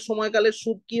পরের সময়কালের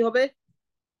সুদ কি হবে?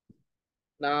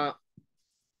 না,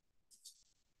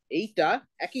 এইটা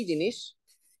একই জিনিস,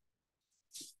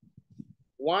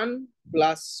 1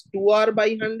 +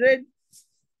 2r/100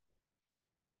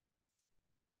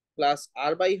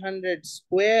 +r/100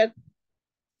 স্কোয়ার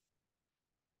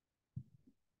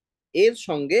এর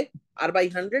সঙ্গে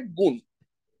r/100 গুণ।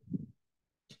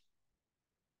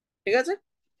 ঠিক আছে,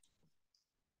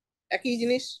 একই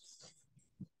জিনিস।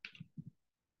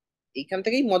 এইখান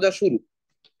থেকেই মজা শুরু।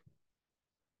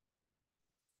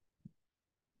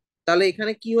 তাহলে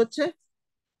এখানে কি হচ্ছে,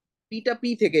 পিটা পি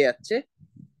থেকে যাচ্ছে,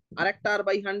 আর একটা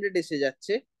r/100 এসে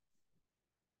যাচ্ছে,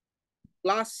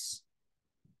 plus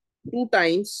 2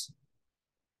 Times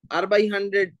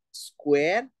r/100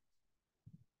 square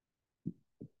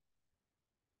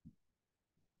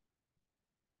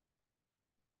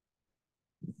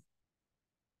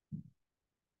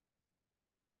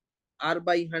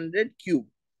r/100 cube.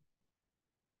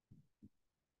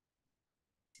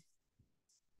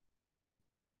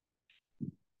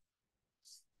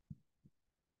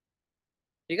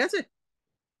 ঠিক আছে,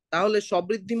 তাহলে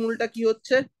সবৃদ্ধি মূলটা কি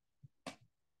হচ্ছে?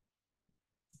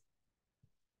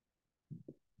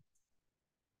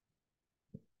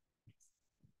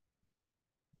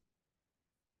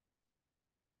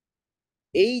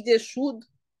 এই যে সুদ,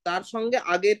 তার সঙ্গে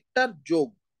আগেরটার যোগ,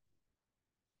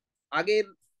 আগের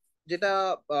যেটা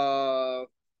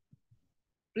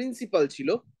প্রিন্সিপাল ছিল,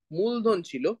 মূলধন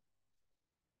ছিল,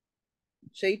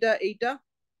 সেইটা এইটা,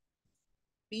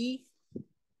 পি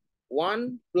 1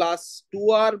 +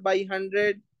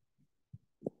 2r/100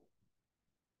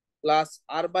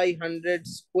 +r/100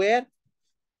 স্কোয়ার,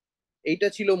 এইটা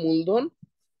ছিল মূলধন,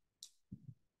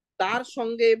 তার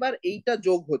সঙ্গে এবার এইটা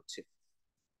যোগ হচ্ছে।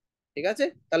 ঠিক আছে,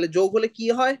 তাহলে যোগ হলে কি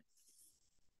হয়,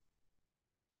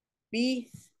 পি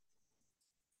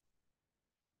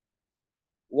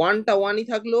 1টা 1ই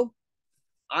থাকলো,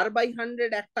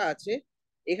 r/100 একটা আছে,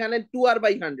 এখানে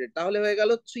 2r/100, তাহলে হয়ে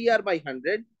গেল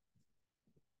 3r/100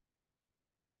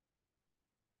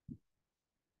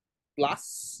 প্লাস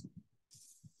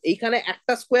এইখানে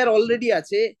একটা স্কোয়ার অলরেডি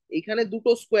আছে, এইখানে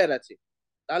দুটো স্কোয়ার আছে,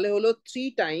 তাহলে হলো 3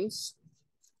 Times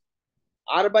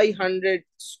r/100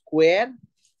 square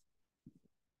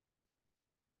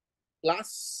plus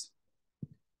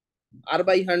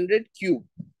r/100 cube.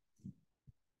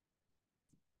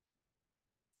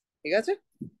 ঠিক আছে,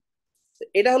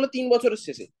 এটা হলো 3 বছরের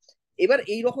শেষে। এবার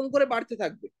এই রকম করে বাড়তে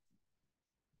থাকবে,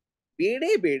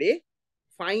 বেড়ে বেড়ে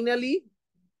ফাইনালি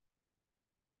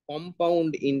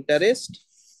কম্পাউন্ড ইন্টারেস্ট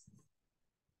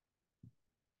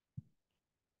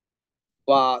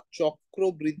বা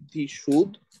চক্রবৃদ্ধি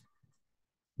সুদ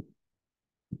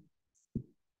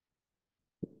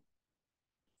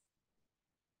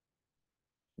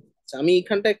আচ্ছা, আমি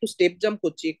এখানটা একটু স্টেপ জাম্প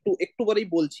করছি, একটু একটু পরেই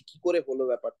বলছি কি করে হলো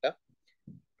ব্যাপারটা,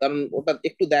 কারণ ওটা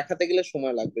একটু দেখাতে গেলে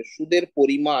সময় লাগবে। সুদের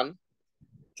পরিমাণ,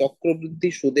 চক্রবৃদ্ধি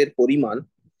সুদের পরিমাণ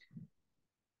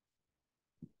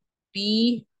পি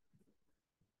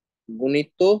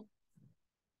গুণিত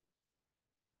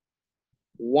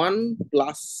 1 +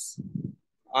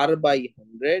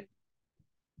 r/100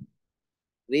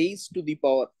 raised to the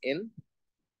power n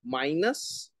minus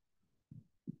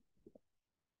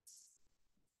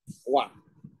 1।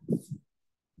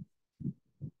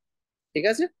 ঠিক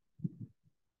আছে,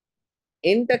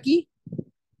 এনটা কি,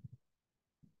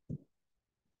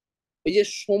 ওই যে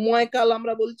সময়কাল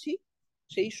আমরা বলছি,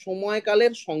 সেই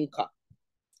সময়কালের সংখ্যা।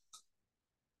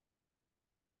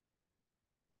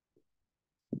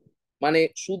 মানে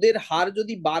সুদের হার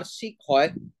যদি বার্ষিক হয়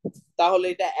তাহলে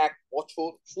এটা 1 বছর,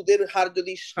 সুদের হার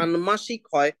যদি ষান্মাসিক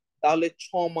হয় তাহলে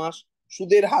 6 মাস,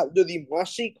 সুদের হার যদি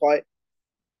মাসিক হয়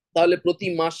তাহলে প্রতি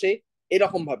মাসে,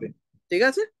 এরকম ভাবে। ঠিক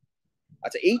আছে,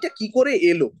 আচ্ছা এইটা কি করে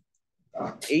এলো,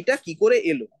 এইটা কি করে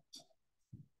এলো?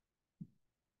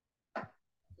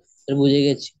 স্যার বুঝে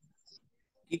গেছি।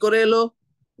 কি করে এলো?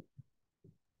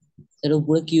 এর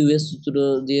উপরে কিউবের সূত্র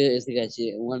দিয়ে এসে গেছে,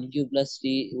 1³ +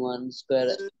 3 1²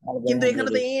 কিন্তু এখানে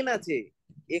r/100। তো এন আছে,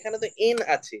 এখানে তো এন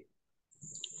আছে।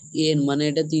 এন মানে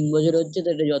এটা 3 বছর হচ্ছে, তো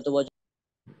এটা যত বছর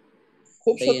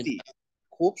খুব তাই এন। সত্যি,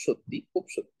 খুব সত্যি, খুব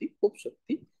সত্যি, খুব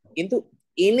সত্যি, কিন্তু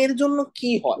এন এর জন্য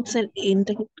কি হয়? স্যার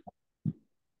এনটা কি?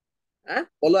 হ্যাঁ,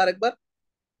 বলো আরেকবার।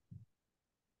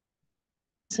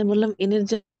 স্যার বললাম এনের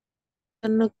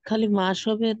জন্য খালি মাস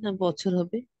হবে না বছর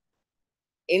হবে?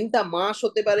 এনটা মাস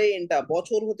হতে পারে, এনটা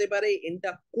বছর হতে পারে, এনটা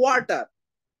কোয়ার্টার,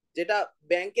 যেটা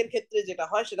ব্যাংকের ক্ষেত্রে যেটা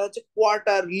হয় সেটা হচ্ছে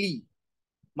কোয়ার্টারলি,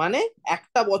 মানে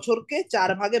একটা বছরকে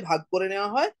 4 ভাগে ভাগ করে নেওয়া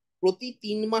হয়, প্রতি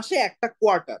 3 মাসে একটা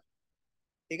কোয়ার্টার,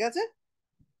 ঠিক আছে?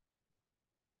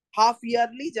 হাফ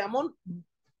ইয়ারলি যেমন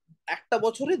একটা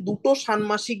বছরে দুটো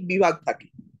ষান্মাসিক বিভাগ থাকে,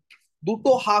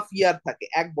 দুটো হাফ ইয়ার থাকে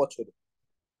এক বছরে।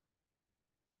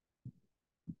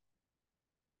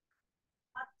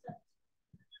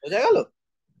 বোঝা গেল?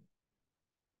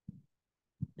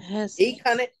 হ্যাঁ স্যার।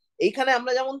 এইখানে এইখানে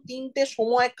আমরা যেমন তিনটে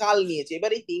সময় কাল নিয়েছি,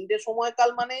 এবার এই তিনটে সময় কাল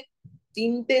মানে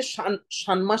তিনটে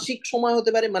ষান্মাসিক সময়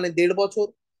হতে পারে, মানে 1.5 বছর,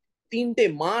 তিনটে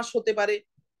মাস হতে পারে,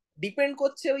 ডিপেন্ড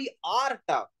করছে ওই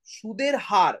আরটা, সুদের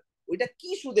হার, ওইটা কি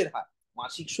সুদের হার,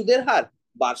 মাসিক সুদের হার,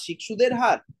 বার্ষিক সুদের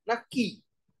হার, না কি,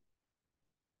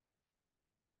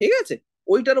 ঠিক আছে?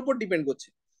 ওইটার উপর ডিপেন্ড করছে।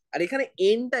 আর এখানে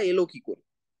এনটা এলো কি করে?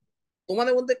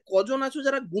 তোমাদের মধ্যে কজন আছো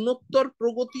যারা গুণোত্তর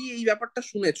প্রগতি এই ব্যাপারটা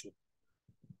শুনেছো?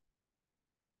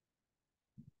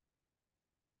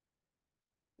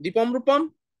 দীপম রূপম?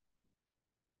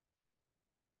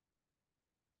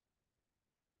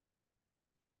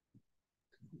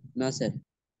 না স্যার।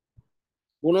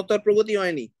 গুণোত্তর প্রগতি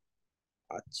হয়নি?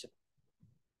 আচ্ছা,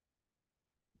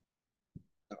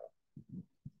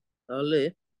 তাহলে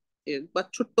একবার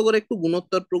ছোট্ট করে একটু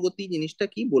গুণোত্তর প্রগতি জিনিসটা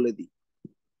কি বলে দিই।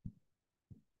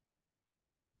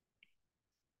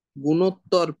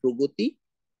 গুণোত্তর প্রগতি,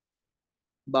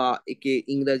 বা একে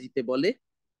ইংরেজিতে বলে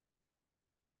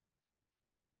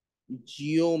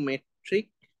জিওমেট্রিক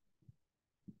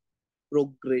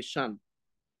প্রোগ্রেশন।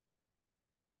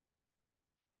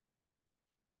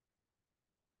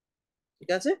 ঠিক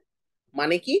আছে?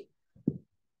 মানে কি?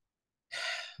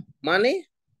 মানে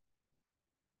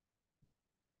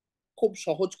খুব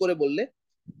সহজ করে বললে,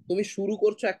 তুমি শুরু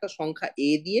করছো একটা সংখ্যা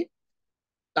এ দিয়ে,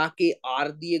 তাকে আর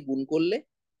দিয়ে গুণ করলে,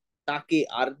 তাকে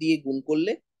আর দিয়ে গুণ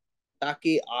করলে,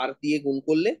 তাকে আর দিয়ে গুণ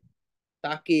করলে,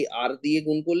 তাকে আর দিয়ে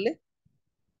গুণ করলে,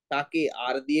 তাকে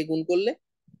আর দিয়ে গুণ করলে,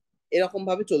 এরকম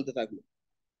ভাবে চলতে থাকলো।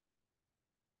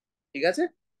 ঠিক আছে?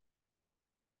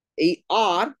 এই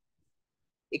আর,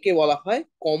 একে বলা হয়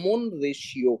কমন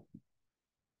রেশিও।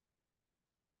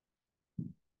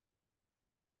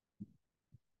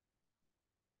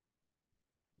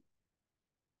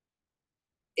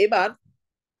 এবার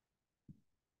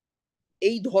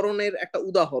এই ধরনের একটা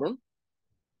উদাহরণ,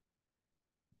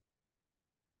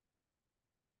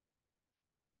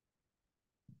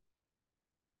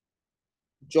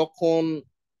 যখন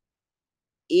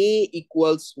এ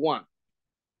ইকুয়ালস 1,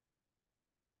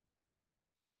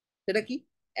 সেটা কি?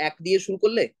 1 দিয়ে শুরু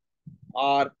করলে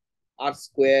আর, আর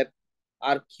স্কোয়ার,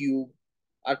 আর কিউব,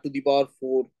 r⁴,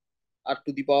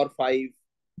 r⁵,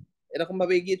 এরকম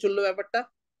ভাবে এগিয়ে চললো ব্যাপারটা।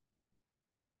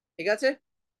 ঠিক আছে?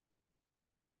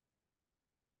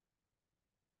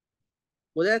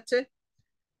 বোঝা যাচ্ছে?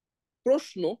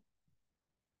 প্রশ্ন,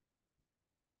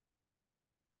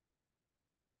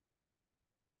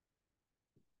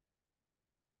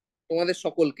 তোমাদের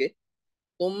সকলকে,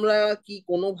 তোমরা কি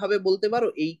কোনোভাবে বলতে পারো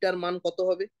এইটার মান কত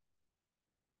হবে?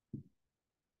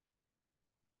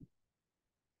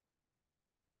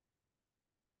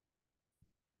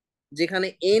 যেখানে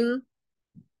এন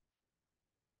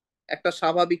একটা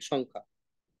স্বাভাবিক সংখ্যা।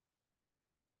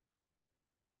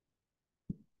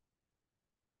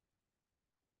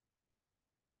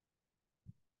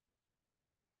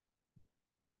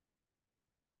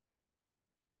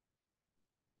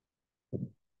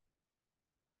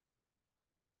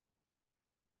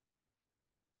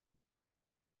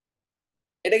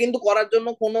 এটা কিন্তু করার জন্য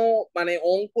কোনো মানে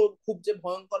অঙ্ক খুব যে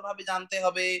ভয়ঙ্কর ভাবে জানতে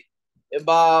হবে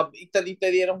বা ইত্যাদি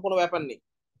ইত্যাদি এরকম কোনো ব্যাপার নেই।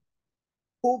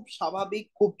 খুব স্বাভাবিক,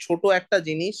 খুব ছোট একটা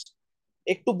জিনিস,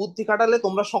 একটু বুদ্ধি খাটালে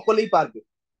তোমরা সকলেই পারবে।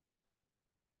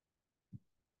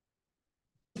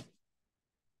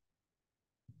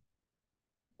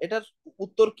 এটার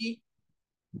উত্তর কি?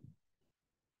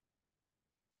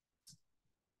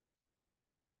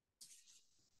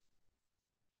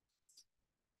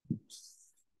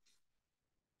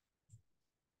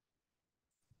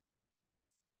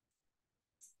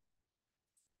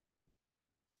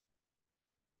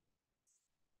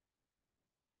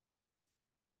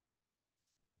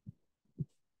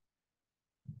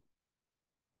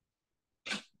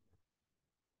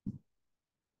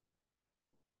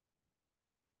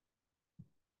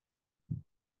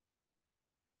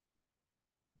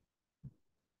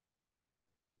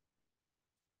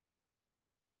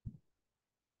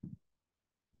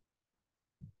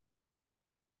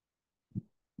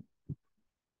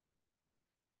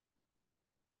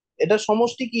 এটার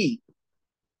সমষ্টি কি?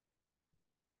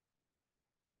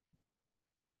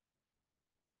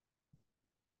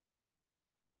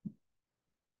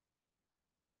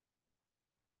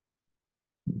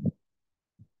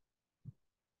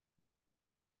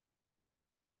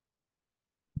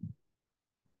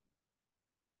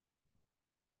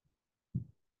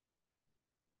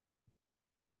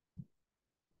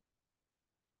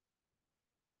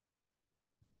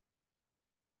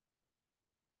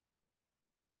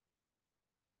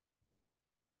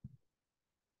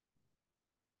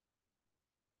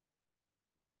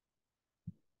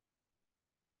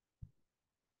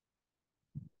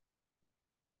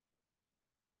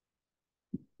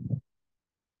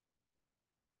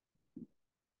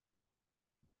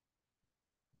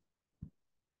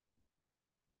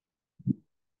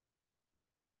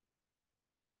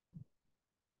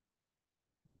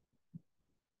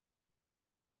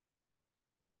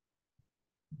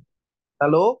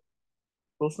 হ্যালো,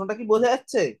 প্রশ্নটা কি বোঝা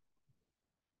যাচ্ছে?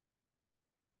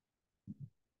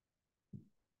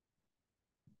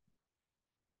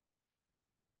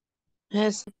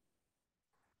 হ্যাঁ স্যার।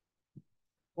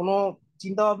 কোনো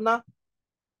চিন্তা ভাবনা?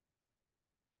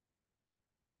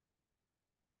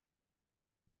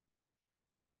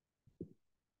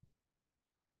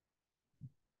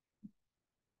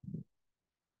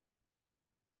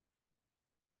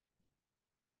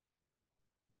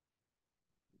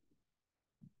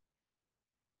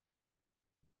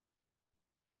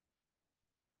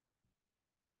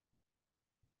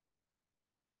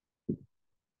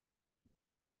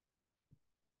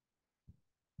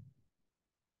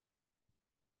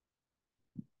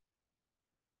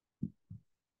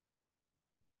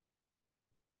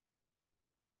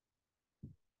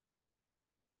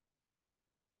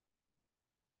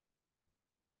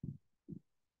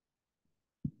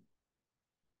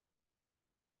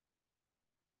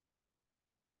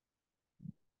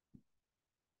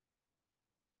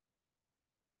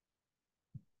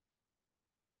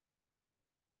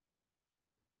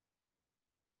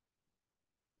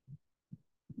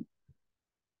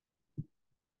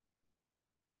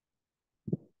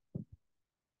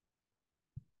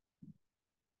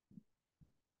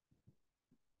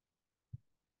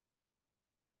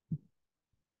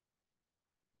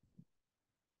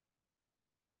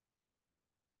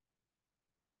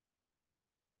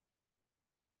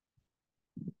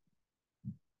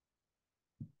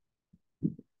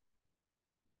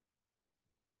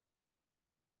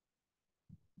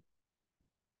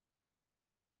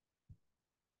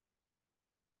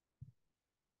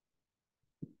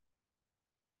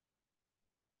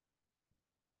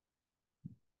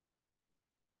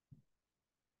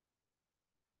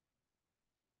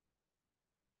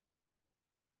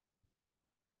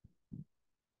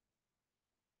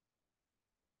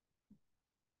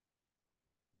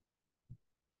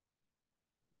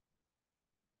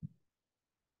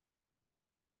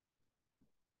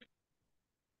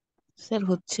 স্যার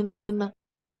হচ্ছে না।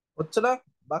 হচ্ছে না?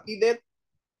 বাকিদের,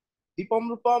 দীপম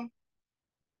রূপম,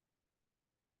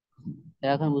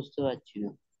 এখন বুঝতে পারছি না।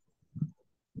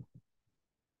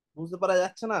 বুঝতে পারা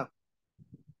যাচ্ছে না?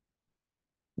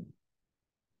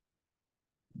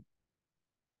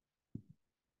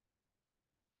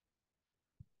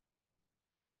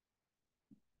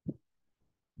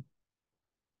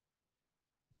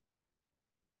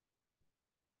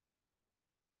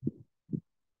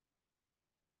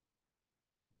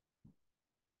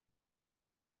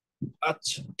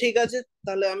 আচ্ছা, ঠিক আছে,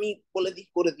 তাহলে আমি বলে দিই,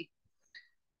 করে দিই।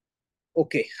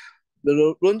 ওকে,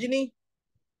 রঞ্জিনী।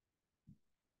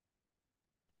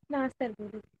 না স্যার,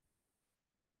 বলুন।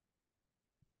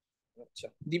 আচ্ছা,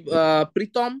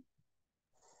 প্রীতম।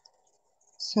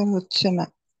 স্যার হচ্ছে না।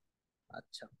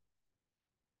 আচ্ছা,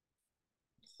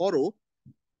 ধরো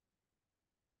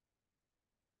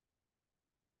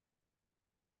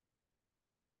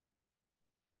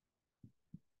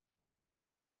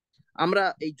আমরা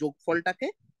এই যোগফলটাকে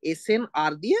এস এন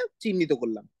আর দিয়ে চিহ্নিত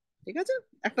করলাম। ঠিক আছে,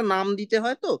 একটা নাম দিতে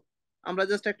হয় তো, আমরা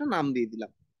জাস্ট একটা নাম দিয়ে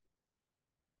দিলাম।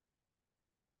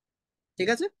 ঠিক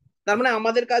আছে, তার মানে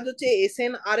আমাদের কাজ হচ্ছে এস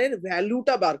এন আর এর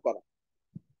ভ্যালুটা বার করা।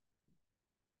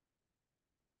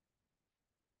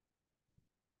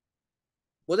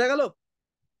 বোঝা গেল?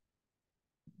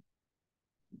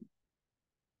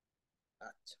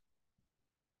 আচ্ছা,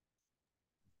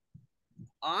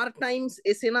 আর টাইমস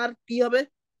এস এন আর কি হবে?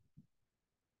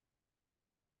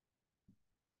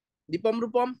 Deepam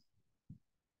Rupam.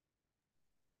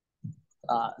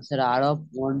 Sir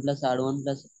r1 + r1 +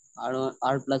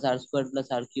 r2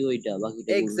 + r3 ওইটা বাকিটা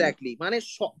গুনবো। এক্স্যাক্টলি, মানে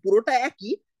পুরোটা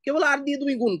একই, কেবল আর দিয়ে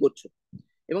তুমি গুণ করছো।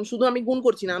 এবং শুধু আমি গুণ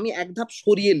করছি না, আমি এক ধাপ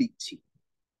সরিয়ে লিখছি।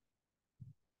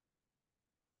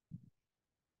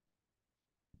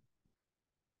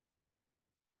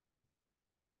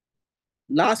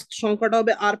 লাস্ট সংখ্যাটা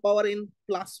হবে আর পাওয়ার এন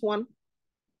প্লাস ওয়ান।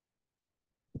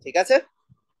 ঠিক আছে,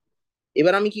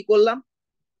 এবার আমি কি করলাম?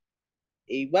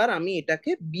 এইবার আমি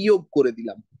এটাকে বিয়োগ করে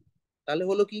দিলাম। তাহলে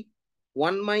হলো কি,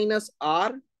 1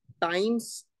 - টাইমস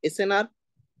এস এন আর।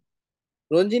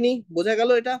 রঞ্জিনী, বোঝা গেল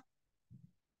এটা?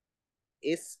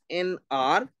 এস এন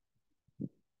আর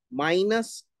মাইনাস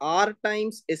আর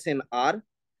টাইমস এস এন আর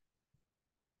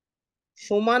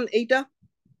সমান এইটা।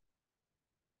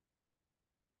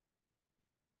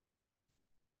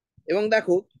 এবং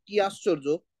দেখো কি আশ্চর্য,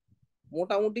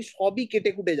 মোটামুটি সবই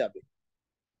কেটে কুটে যাবে।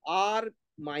 আর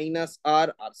মাইনাস আর,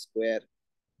 আর স্কোয়ার,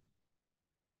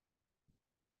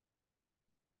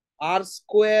 আর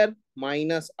স্কোয়ার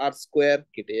মাইনাস আর স্কোয়ার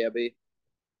কেটে যাবে,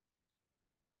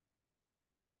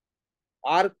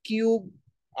 আর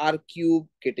কিউব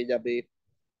কেটে যাবে,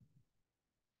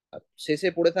 শেষে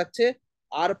পড়ে থাকছে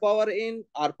আর পাওয়ার এন,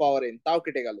 আর পাওয়ার এন, তাও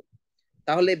কেটে গেল।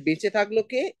 তাহলে বেঁচে থাকলো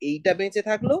কে? এইটা বেঁচে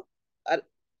থাকলো, আর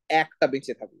একটা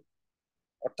বেঁচে থাকলো,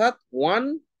 অর্থাৎ 1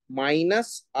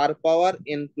 - আর পাওয়ার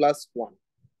এন প্লাস 1।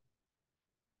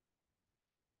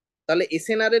 তাহলে এস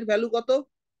এন আর এর ভ্যালু কত?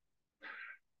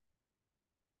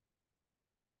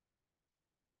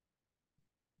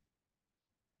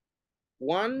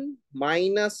 1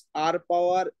 - আর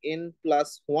পাওয়ার এন প্লাস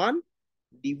 1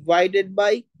 ডিভাইডেড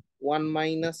বাই 1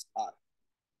 - আর।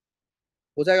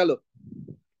 বোঝা গেল?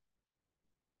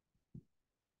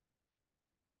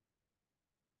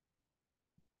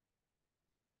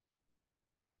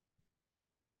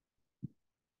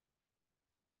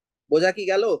 বোঝা কি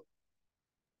গেল?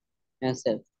 হ্যাঁ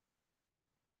স্যার।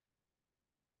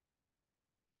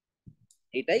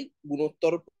 এটাই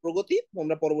গুণোত্তর প্রগতি,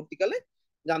 তোমরা পরবর্তীকালে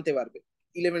জানতে পারবে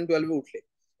 11-12-এ উঠলে।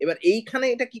 এবার এইখানে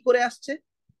এটা কি করে আসছে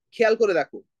খেয়াল করে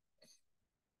দেখো।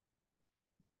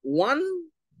 1,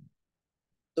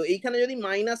 তো এইখানে যদি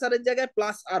 -আর এর জায়গায়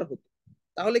 +আর হতো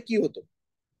তাহলে কি হতো?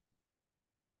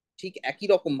 ঠিক একই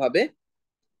রকম ভাবে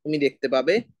তুমি দেখতে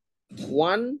পাবে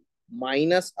 1 -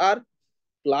 আর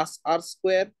 +আর² -আর³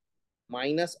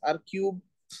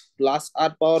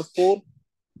 +আর⁴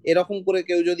 এরকম করে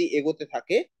কেউ যদি এগোতে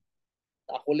থাকে,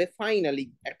 তাহলে ফাইনালি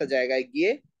একটা জায়গায়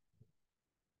গিয়ে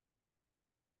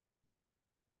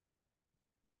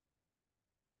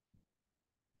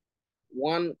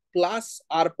 1 +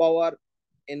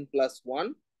 আর⁴n+1,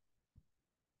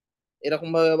 এরকম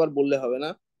ভাবে আবার বললে হবে না,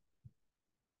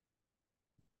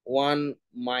 1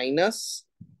 - 1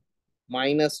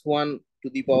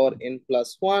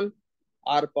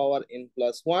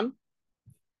 r⁴n+1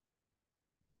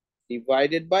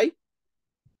 ডিভাইডেড বাই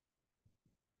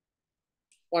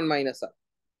 1 - আর।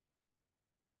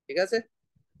 ঠিক আছে?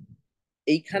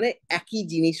 এইখানে একই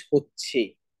জিনিস হচ্ছে,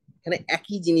 এখানে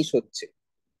একই জিনিস হচ্ছে,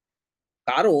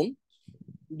 কারণ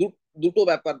দুটো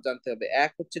ব্যাপার জানতে হবে।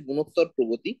 এক হচ্ছে গুণোত্তর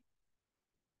প্রগতি,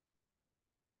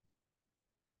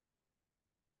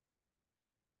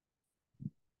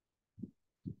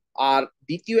 আর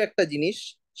দ্বিতীয় একটা জিনিস,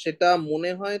 সেটা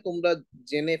মনে হয় তোমরা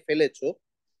জেনে ফেলেছো,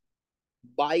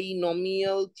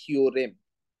 বাইনমিয়াল থিওরেম।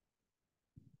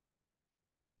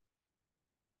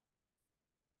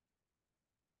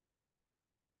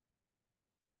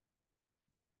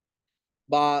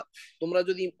 বা তোমরা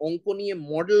যদি অঙ্ক নিয়ে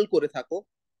মডেল করে থাকো,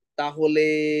 তাহলে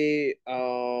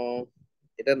আহ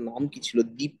এটার নাম কি ছিল,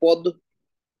 দ্বিপদ,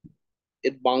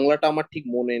 এর বাংলাটা আমার ঠিক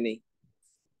মনে নেই।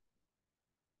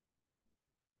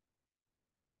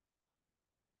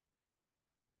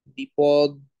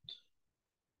 দ্বিপদ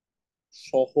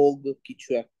সহগ কিছু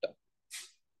একটা,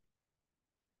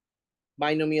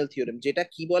 বাইনোমিয়াল থিওরেম, যেটা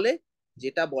কি বলে,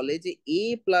 যেটা বলে যে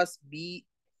a+b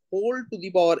whole to the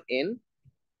power n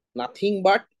nothing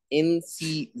but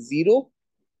nc0।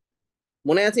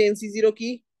 মনে আছে nc0 কি?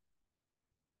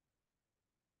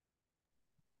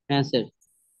 হ্যাঁ স্যার।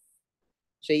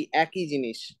 সেই একই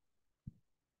জিনিস।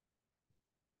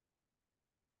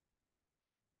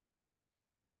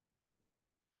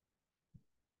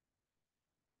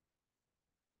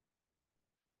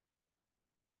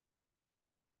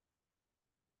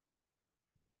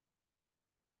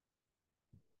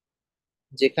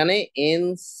 যেখানে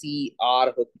NCR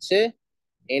হচ্ছে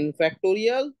n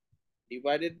ফ্যাক্টোরিয়াল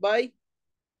ডিভাইডেড বাই,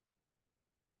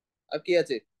 আর কি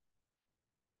আছে,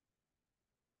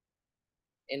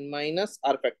 n -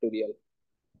 আর ফ্যাক্টোরিয়াল।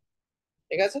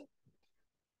 ঠিক আছে?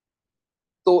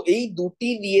 তো এই দুটি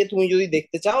দিয়ে তুমি যদি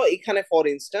দেখতে চাও, এখানে ফর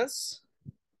ইনস্ট্যান্স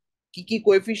কি কি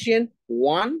কোএফিসিয়েন্ট,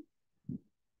 1,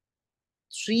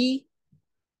 3,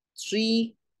 3,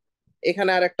 এখানে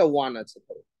আর একটা 1 আছে,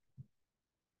 ধরো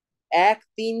 1,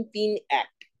 3, 3,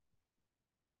 1।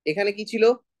 এখানে কি ছিল,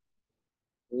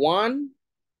 1,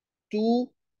 2,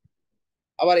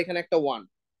 আবার এখানে একটা 1,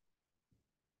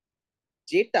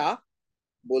 যেটা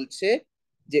বলছে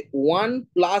যে 1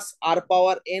 +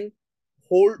 আর⁴n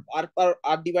whole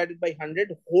R divided by 100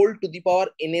 whole to the power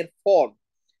n এর ফর্ম।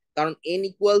 কারণ n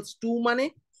 = 2 মানে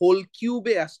হোল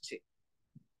কিউবে আসছে,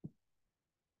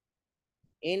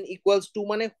 n = 2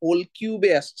 মানে হোল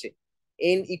কিউবে আসছে,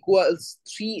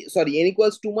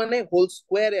 n=3 মানে হোল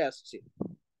স্কোয়ারে আসছে।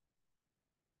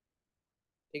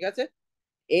 ঠিক আছে?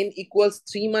 n =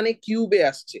 3 মানে কিউবে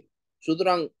আসছে,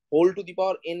 সুতরাং whole to the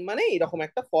power n মানে এরকম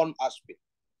একটা ফর্ম আসবে।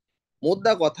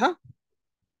 মোদ্দা কথা,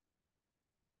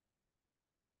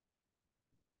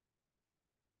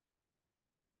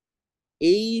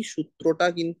 এই সূত্রটা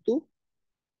কিন্তু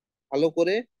ভালো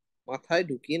করে মাথায়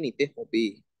ঢুকিয়ে নিতে হবে।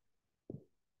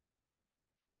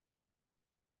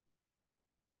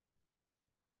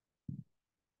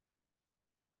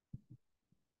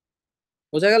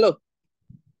 বোঝা গেল?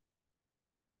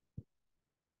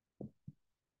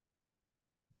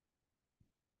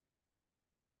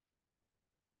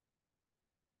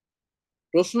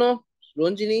 প্রশ্ন,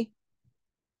 রঞ্জিনী?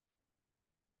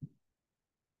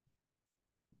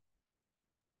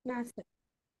 না স্যার।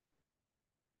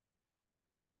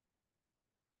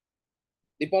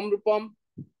 দীপম, রূপম,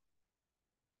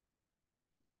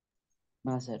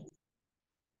 না স্যার।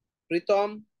 প্রীতম?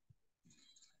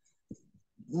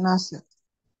 না স্যার।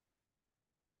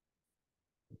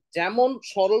 যেমন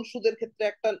সরল সুদের ক্ষেত্রে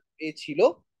একটা ছিল,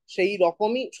 সেই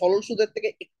রকমই সরল সুদের থেকে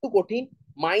একটু কঠিন।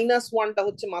 -1টা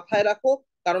হচ্ছে মাথায় রাখো,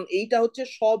 কারণ এইটা হচ্ছে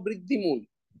স্ববৃদ্ধিমূল।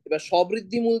 এবার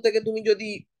স্ববৃদ্ধিমূল থেকে তুমি যদি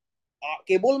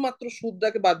কেবলমাত্র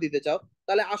সুদটাকে বাদ দিতে চাও,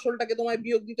 তাহলে আসলটাকে তোমায়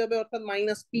বিয়োগ দিতে হবে, অর্থাৎ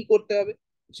 -p করতে হবে।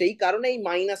 সেই কারণে এই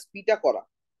 -pটা করা।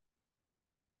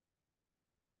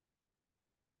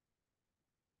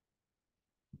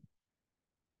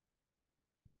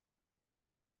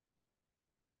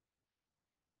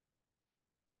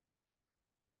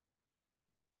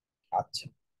 আচ্ছা,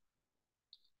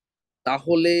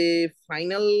 তাহলে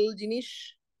ফাইনাল জিনিস,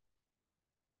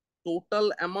 টোটাল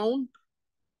অ্যামাউন্ট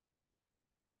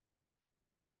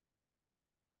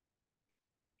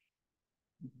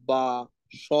বা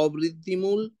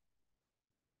স্ববৃদ্ধিমূল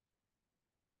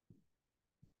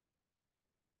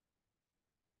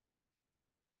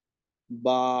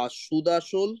বা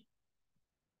সুদাসল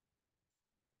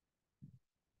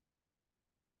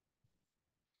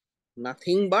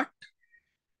নাথিং বাট,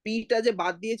 পিটা যে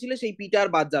বাদ দিয়েছিলে সেই পিটা আর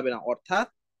বাদ যাবে না, অর্থাৎ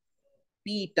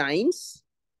P Times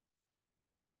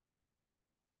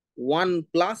 1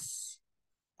 +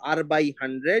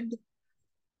 r/100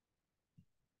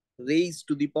 raise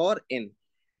to the power n।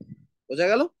 বোঝা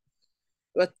গেল?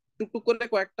 এবার টুকটুক করে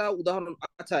কয়েকটা উদাহরণ।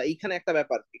 আচ্ছা, এইখানে একটা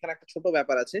ব্যাপার, এখানে একটা ছোট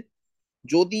ব্যাপার আছে।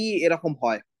 যদি এরকম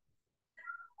হয়,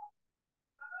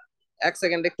 1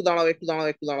 সেকেন্ড, একটু দাঁড়াও, একটু দাঁড়াও,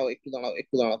 একটু দাঁড়াও, একটু দাঁড়াও,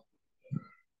 একটু দাঁড়াও।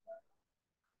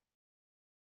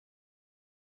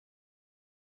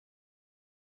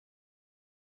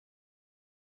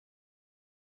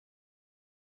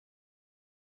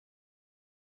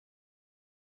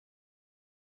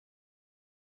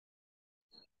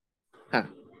 হ্যাঁ,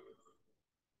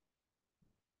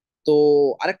 তো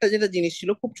আরেকটা যেটা জিনিস ছিল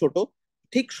খুব ছোট,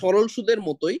 ঠিক সরল সুদের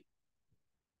মতোই,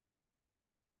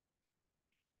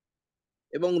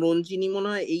 এবং রঞ্জিনী মনে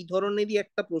হয় এই ধরনেরই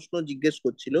একটা প্রশ্ন জিজ্ঞেস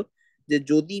করছিল, যে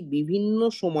যদি বিভিন্ন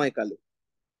সময়কালে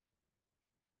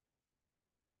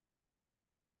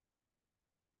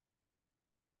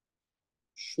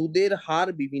সুদের হার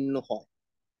বিভিন্ন হয়,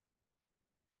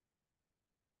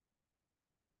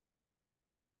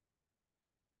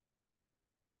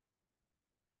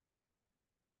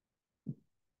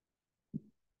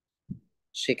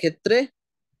 সেক্ষেত্রে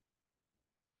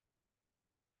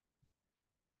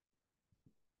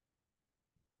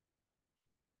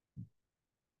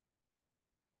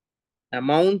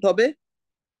অ্যামাউন্ট হবে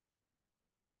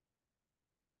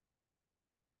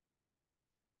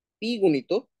পি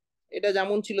গুণিত, এটা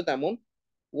যেমন ছিল তেমন,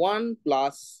 1 +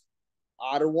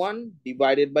 r1 /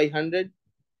 100,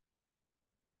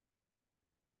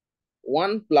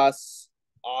 1 +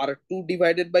 r2 /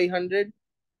 100।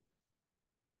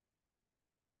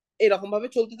 এরকম ভাবে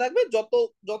চলতে থাকবে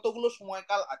যতগুলো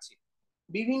সময়কাল আছে।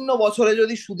 বিভিন্ন বছরে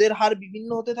যদি সুদের হার বিভিন্ন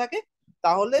হতে থাকে,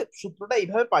 তাহলে সূত্রটা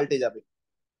এইভাবে পাল্টে যাবে।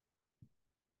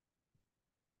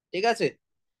 ঠিক আছে?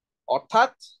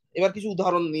 অর্থাৎ এবার কিছু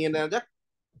উদাহরণ নিয়ে নেওয়া যাক।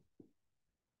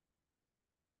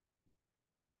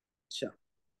 আচ্ছা,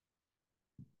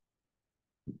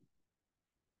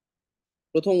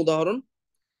 প্রথম উদাহরণ,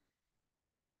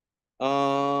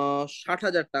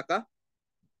 60,000 টাকা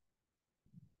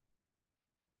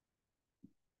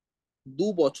 2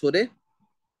 বছরে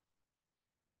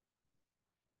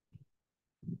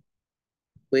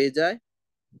হয়ে যায়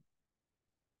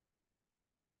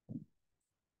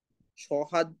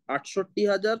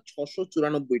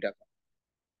 68,694 টাকা।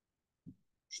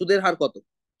 সুদের হার কত?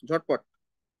 ঝটপট।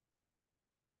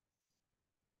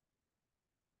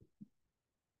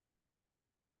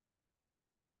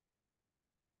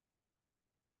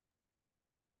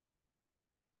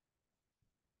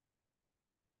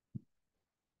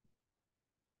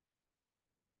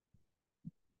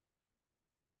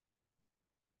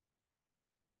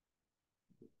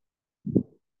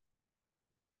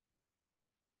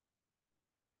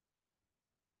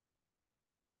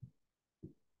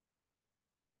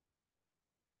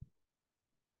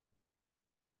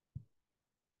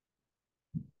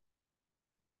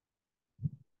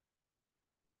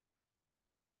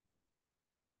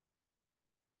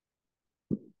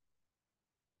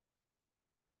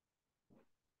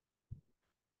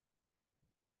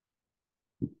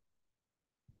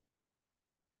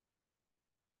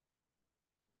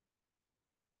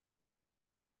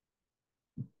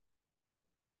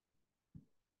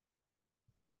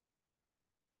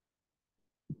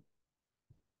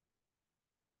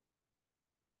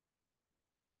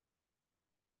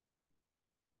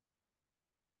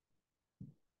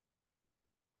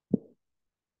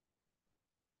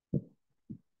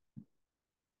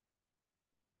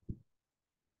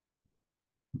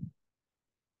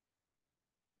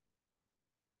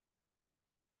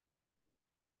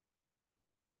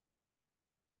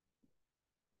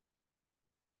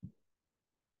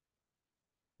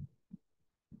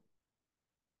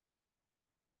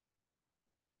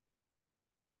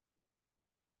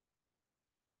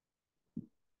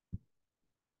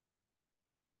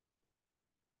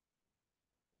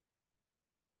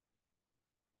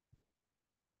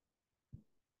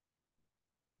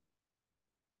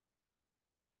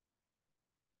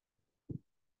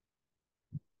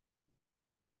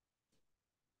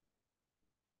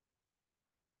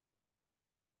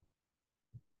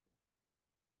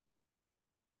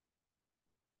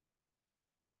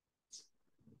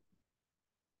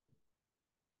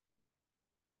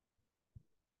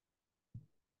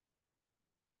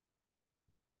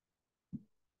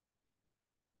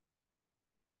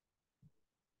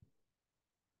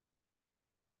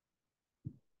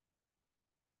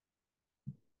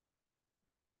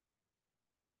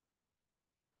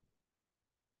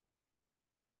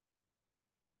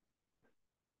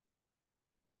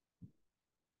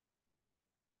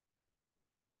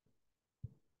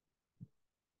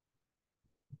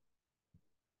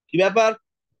 কি ব্যাপার?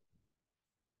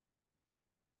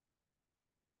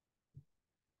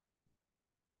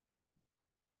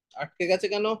 আটকে গেছে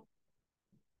কেন?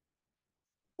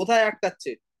 কোথায়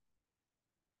আটকাচ্ছে?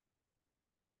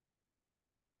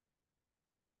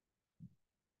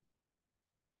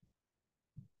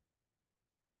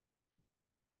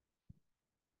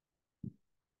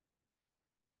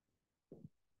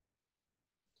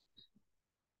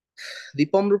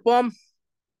 দীপম রূপম,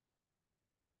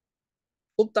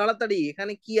 খুব তাড়াতাড়ি,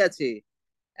 এখানে কি আছে?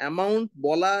 অ্যামাউন্ট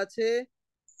বলা আছে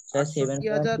স্যার সেভেন আটষট্টি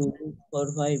পয়েন্ট হাজার টু ফোর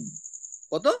ফাইভ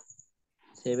কত?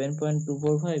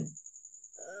 7.245।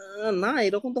 না,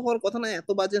 এরকম তো হওয়ার কথা না, এত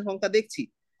বাজে সংখ্যা দেখছি।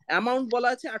 অ্যামাউন্ট বলা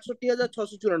আছে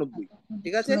 68,694।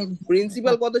 ঠিক আছে।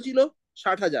 প্রিন্সিপাল কত ছিল?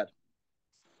 60,000।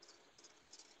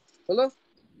 হলো,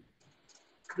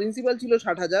 প্রিন্সিপাল ছিল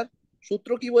 60,000। সূত্র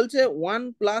কি বলছে? 1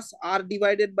 +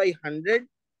 r/100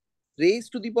 raise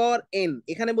to the power n।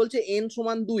 এখানে বলছে n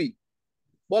সমান 2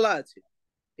 বলা আছে।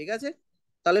 ঠিক আছে,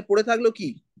 তাহলে পড়ে থাকলো কি?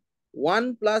 1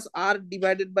 +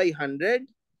 r/100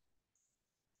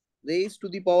 রেইজ টু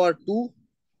দি পাওয়ার 2।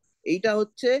 এইটা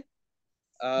হচ্ছে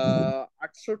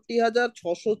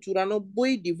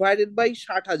 68,694 ÷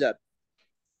 60,000।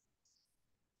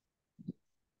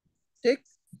 ঠিক।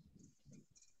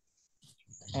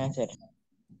 হ্যাঁ স্যার।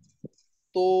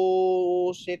 তো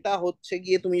সেটা হচ্ছে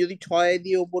গিয়ে, তুমি যদি 6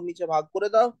 দিয়ে উপর নিচে ভাগ করে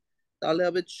দাও, তাহলে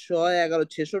হবে 6 11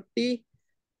 66,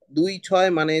 2 6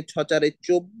 মানে 6 4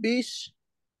 24,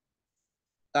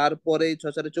 তারপরে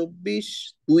 6 4 24,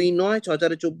 2 9 6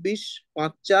 4 24,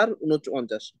 5 4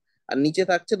 49, আর নিচে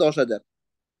থাকছে 10,000।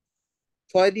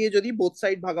 6 দিয়ে যদি বোথ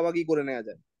সাইড ভাগাভাগি করে নেওয়া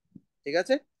যায়। ঠিক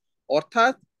আছে,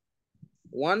 অর্থাৎ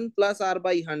 1 +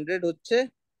 r/100 হচ্ছে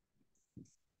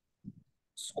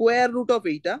স্কোয়ার রুট অফ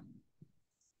এইটা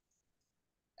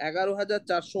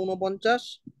 11,449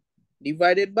 ÷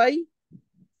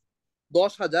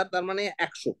 10,000, তার মানে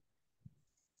 100।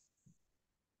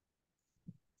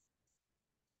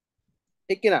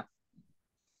 ঠিক কিনা?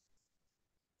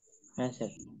 হ্যাঁ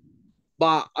স্যার।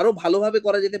 বা আরো ভালোভাবে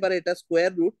করা যেতে পারে, এটা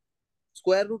স্কোয়ার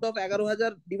রুট অফ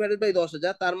 11,000 ÷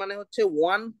 10,000, তার মানে হচ্ছে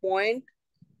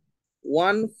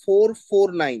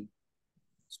 1.1449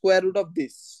 স্কোয়ার রুট অফ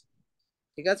দিস।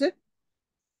 ঠিক আছে,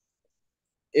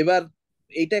 এবার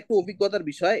এটা একটু অভিজ্ঞতার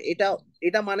বিষয়। এটা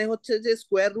এটা মানে হচ্ছে যে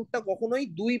স্কোয়ার রুটটা কখনোই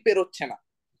 2 পেরোচ্ছে না।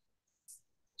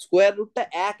 স্কোয়ার রুটটা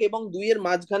 1 এবং 2 এর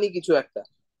মাঝখানে কিছু একটা।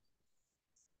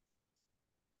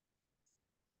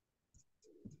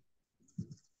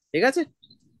 ঠিক আছে,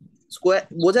 স্কোয়ার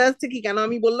বোঝা যাচ্ছে কি কেন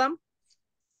আমি বললাম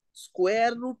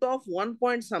square root of 1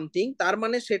 point something, তার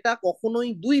মানে সেটা কখনোই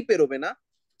 2 পেরোবে না,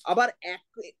 আবার 1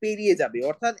 পেরিয়ে যাবে,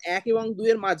 অর্থাৎ 1 এবং 2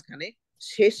 এর মাঝখানে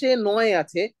শেষে 9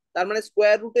 আছে। তার মানে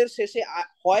স্কোয়ার রুটের শেষে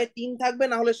হয় 3 থাকবে,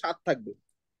 না হলে 7 থাকবে।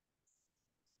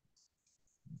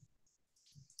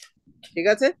 ঠিক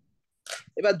আছে,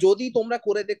 এবার যদি তোমরা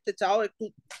করে দেখতে চাও একটু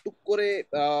টুক করে,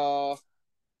 আহ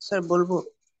স্যার বলবো?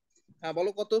 হ্যাঁ বলো,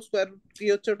 কত স্কোয়ার রুট কি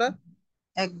হচ্ছে ওটা?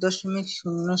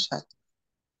 1.07।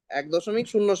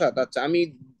 1.07। আচ্ছা, আমি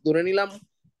ধরে নিলাম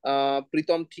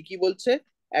প্রীতম ঠিকই বলছে,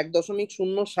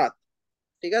 1.07।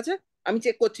 ঠিক আছে, আমি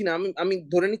চেক করছি না, আমি আমি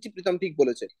ধরে নিচ্ছি প্রীতম ঠিক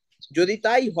বলেছে। যদি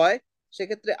তাই হয়,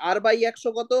 সেক্ষেত্রে r/100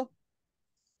 কত?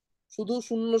 শুধু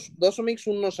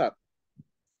 0.07।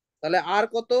 তাহলে আর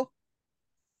কত?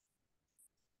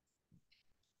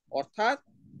 অর্থাৎ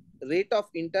রেট অফ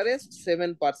ইন্টারেস্ট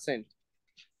 7%।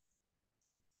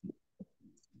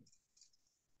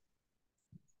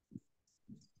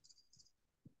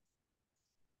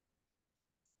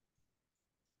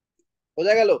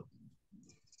 বোঝা গেল?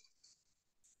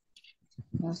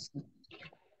 হ্যাঁ স্যার।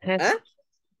 হ্যাঁ হ্যাঁ,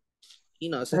 কি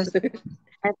না হ্যাঁ স্যার? স্যার।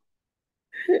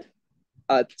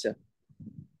 আচ্ছা,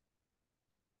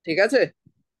 ঠিক আছে,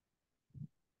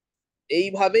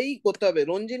 এইভাবেই করতে হবে।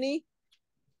 রঞ্জিনী,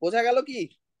 বোঝা গেল কি?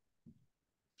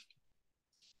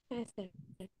 হ্যাঁ স্যার।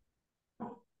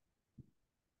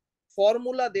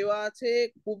 ফর্মুলা দেওয়া আছে,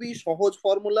 খুবই সহজ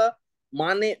ফর্মুলা।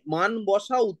 মানে মান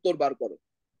বসাও, উত্তর বার করো।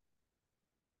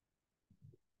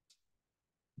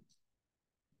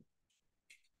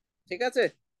 ঠিক আছে,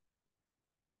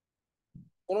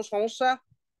 কোনো সমস্যা?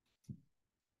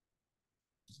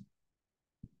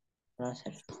 না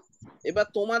স্যার। এবার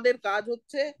তোমাদের কাজ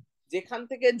হচ্ছে যেখান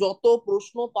থেকে যত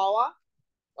প্রশ্ন পাওয়া,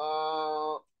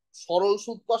 আহ সরল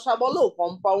সুদ কষা বলো,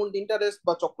 কম্পাউন্ড ইন্টারেস্ট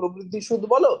বা চক্রবৃদ্ধি সুদ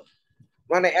বলো,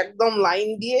 মানে একদম লাইন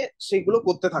দিয়ে সেগুলো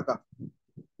করতে থাকা।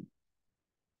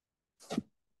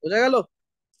 বোঝা গেল?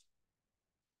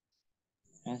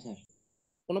 হ্যাঁ স্যার।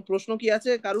 কোনো প্রশ্ন কি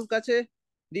আছে কারুর কাছে?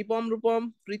 দীপম, রূপম,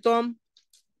 প্রীতম,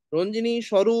 রঞ্জিনী,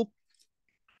 স্বরূপ?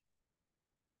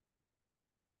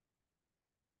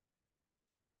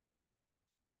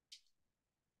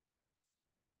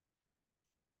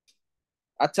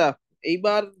 আচ্ছা,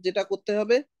 এইবার যেটা করতে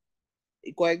হবে,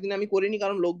 এই কয়েকদিন আমি করিনি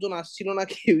কারণ লোকজন আসছিল না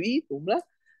কেউই, তোমরা,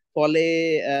 ফলে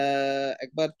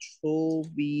একবার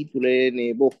ছবি তুলে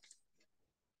নেব।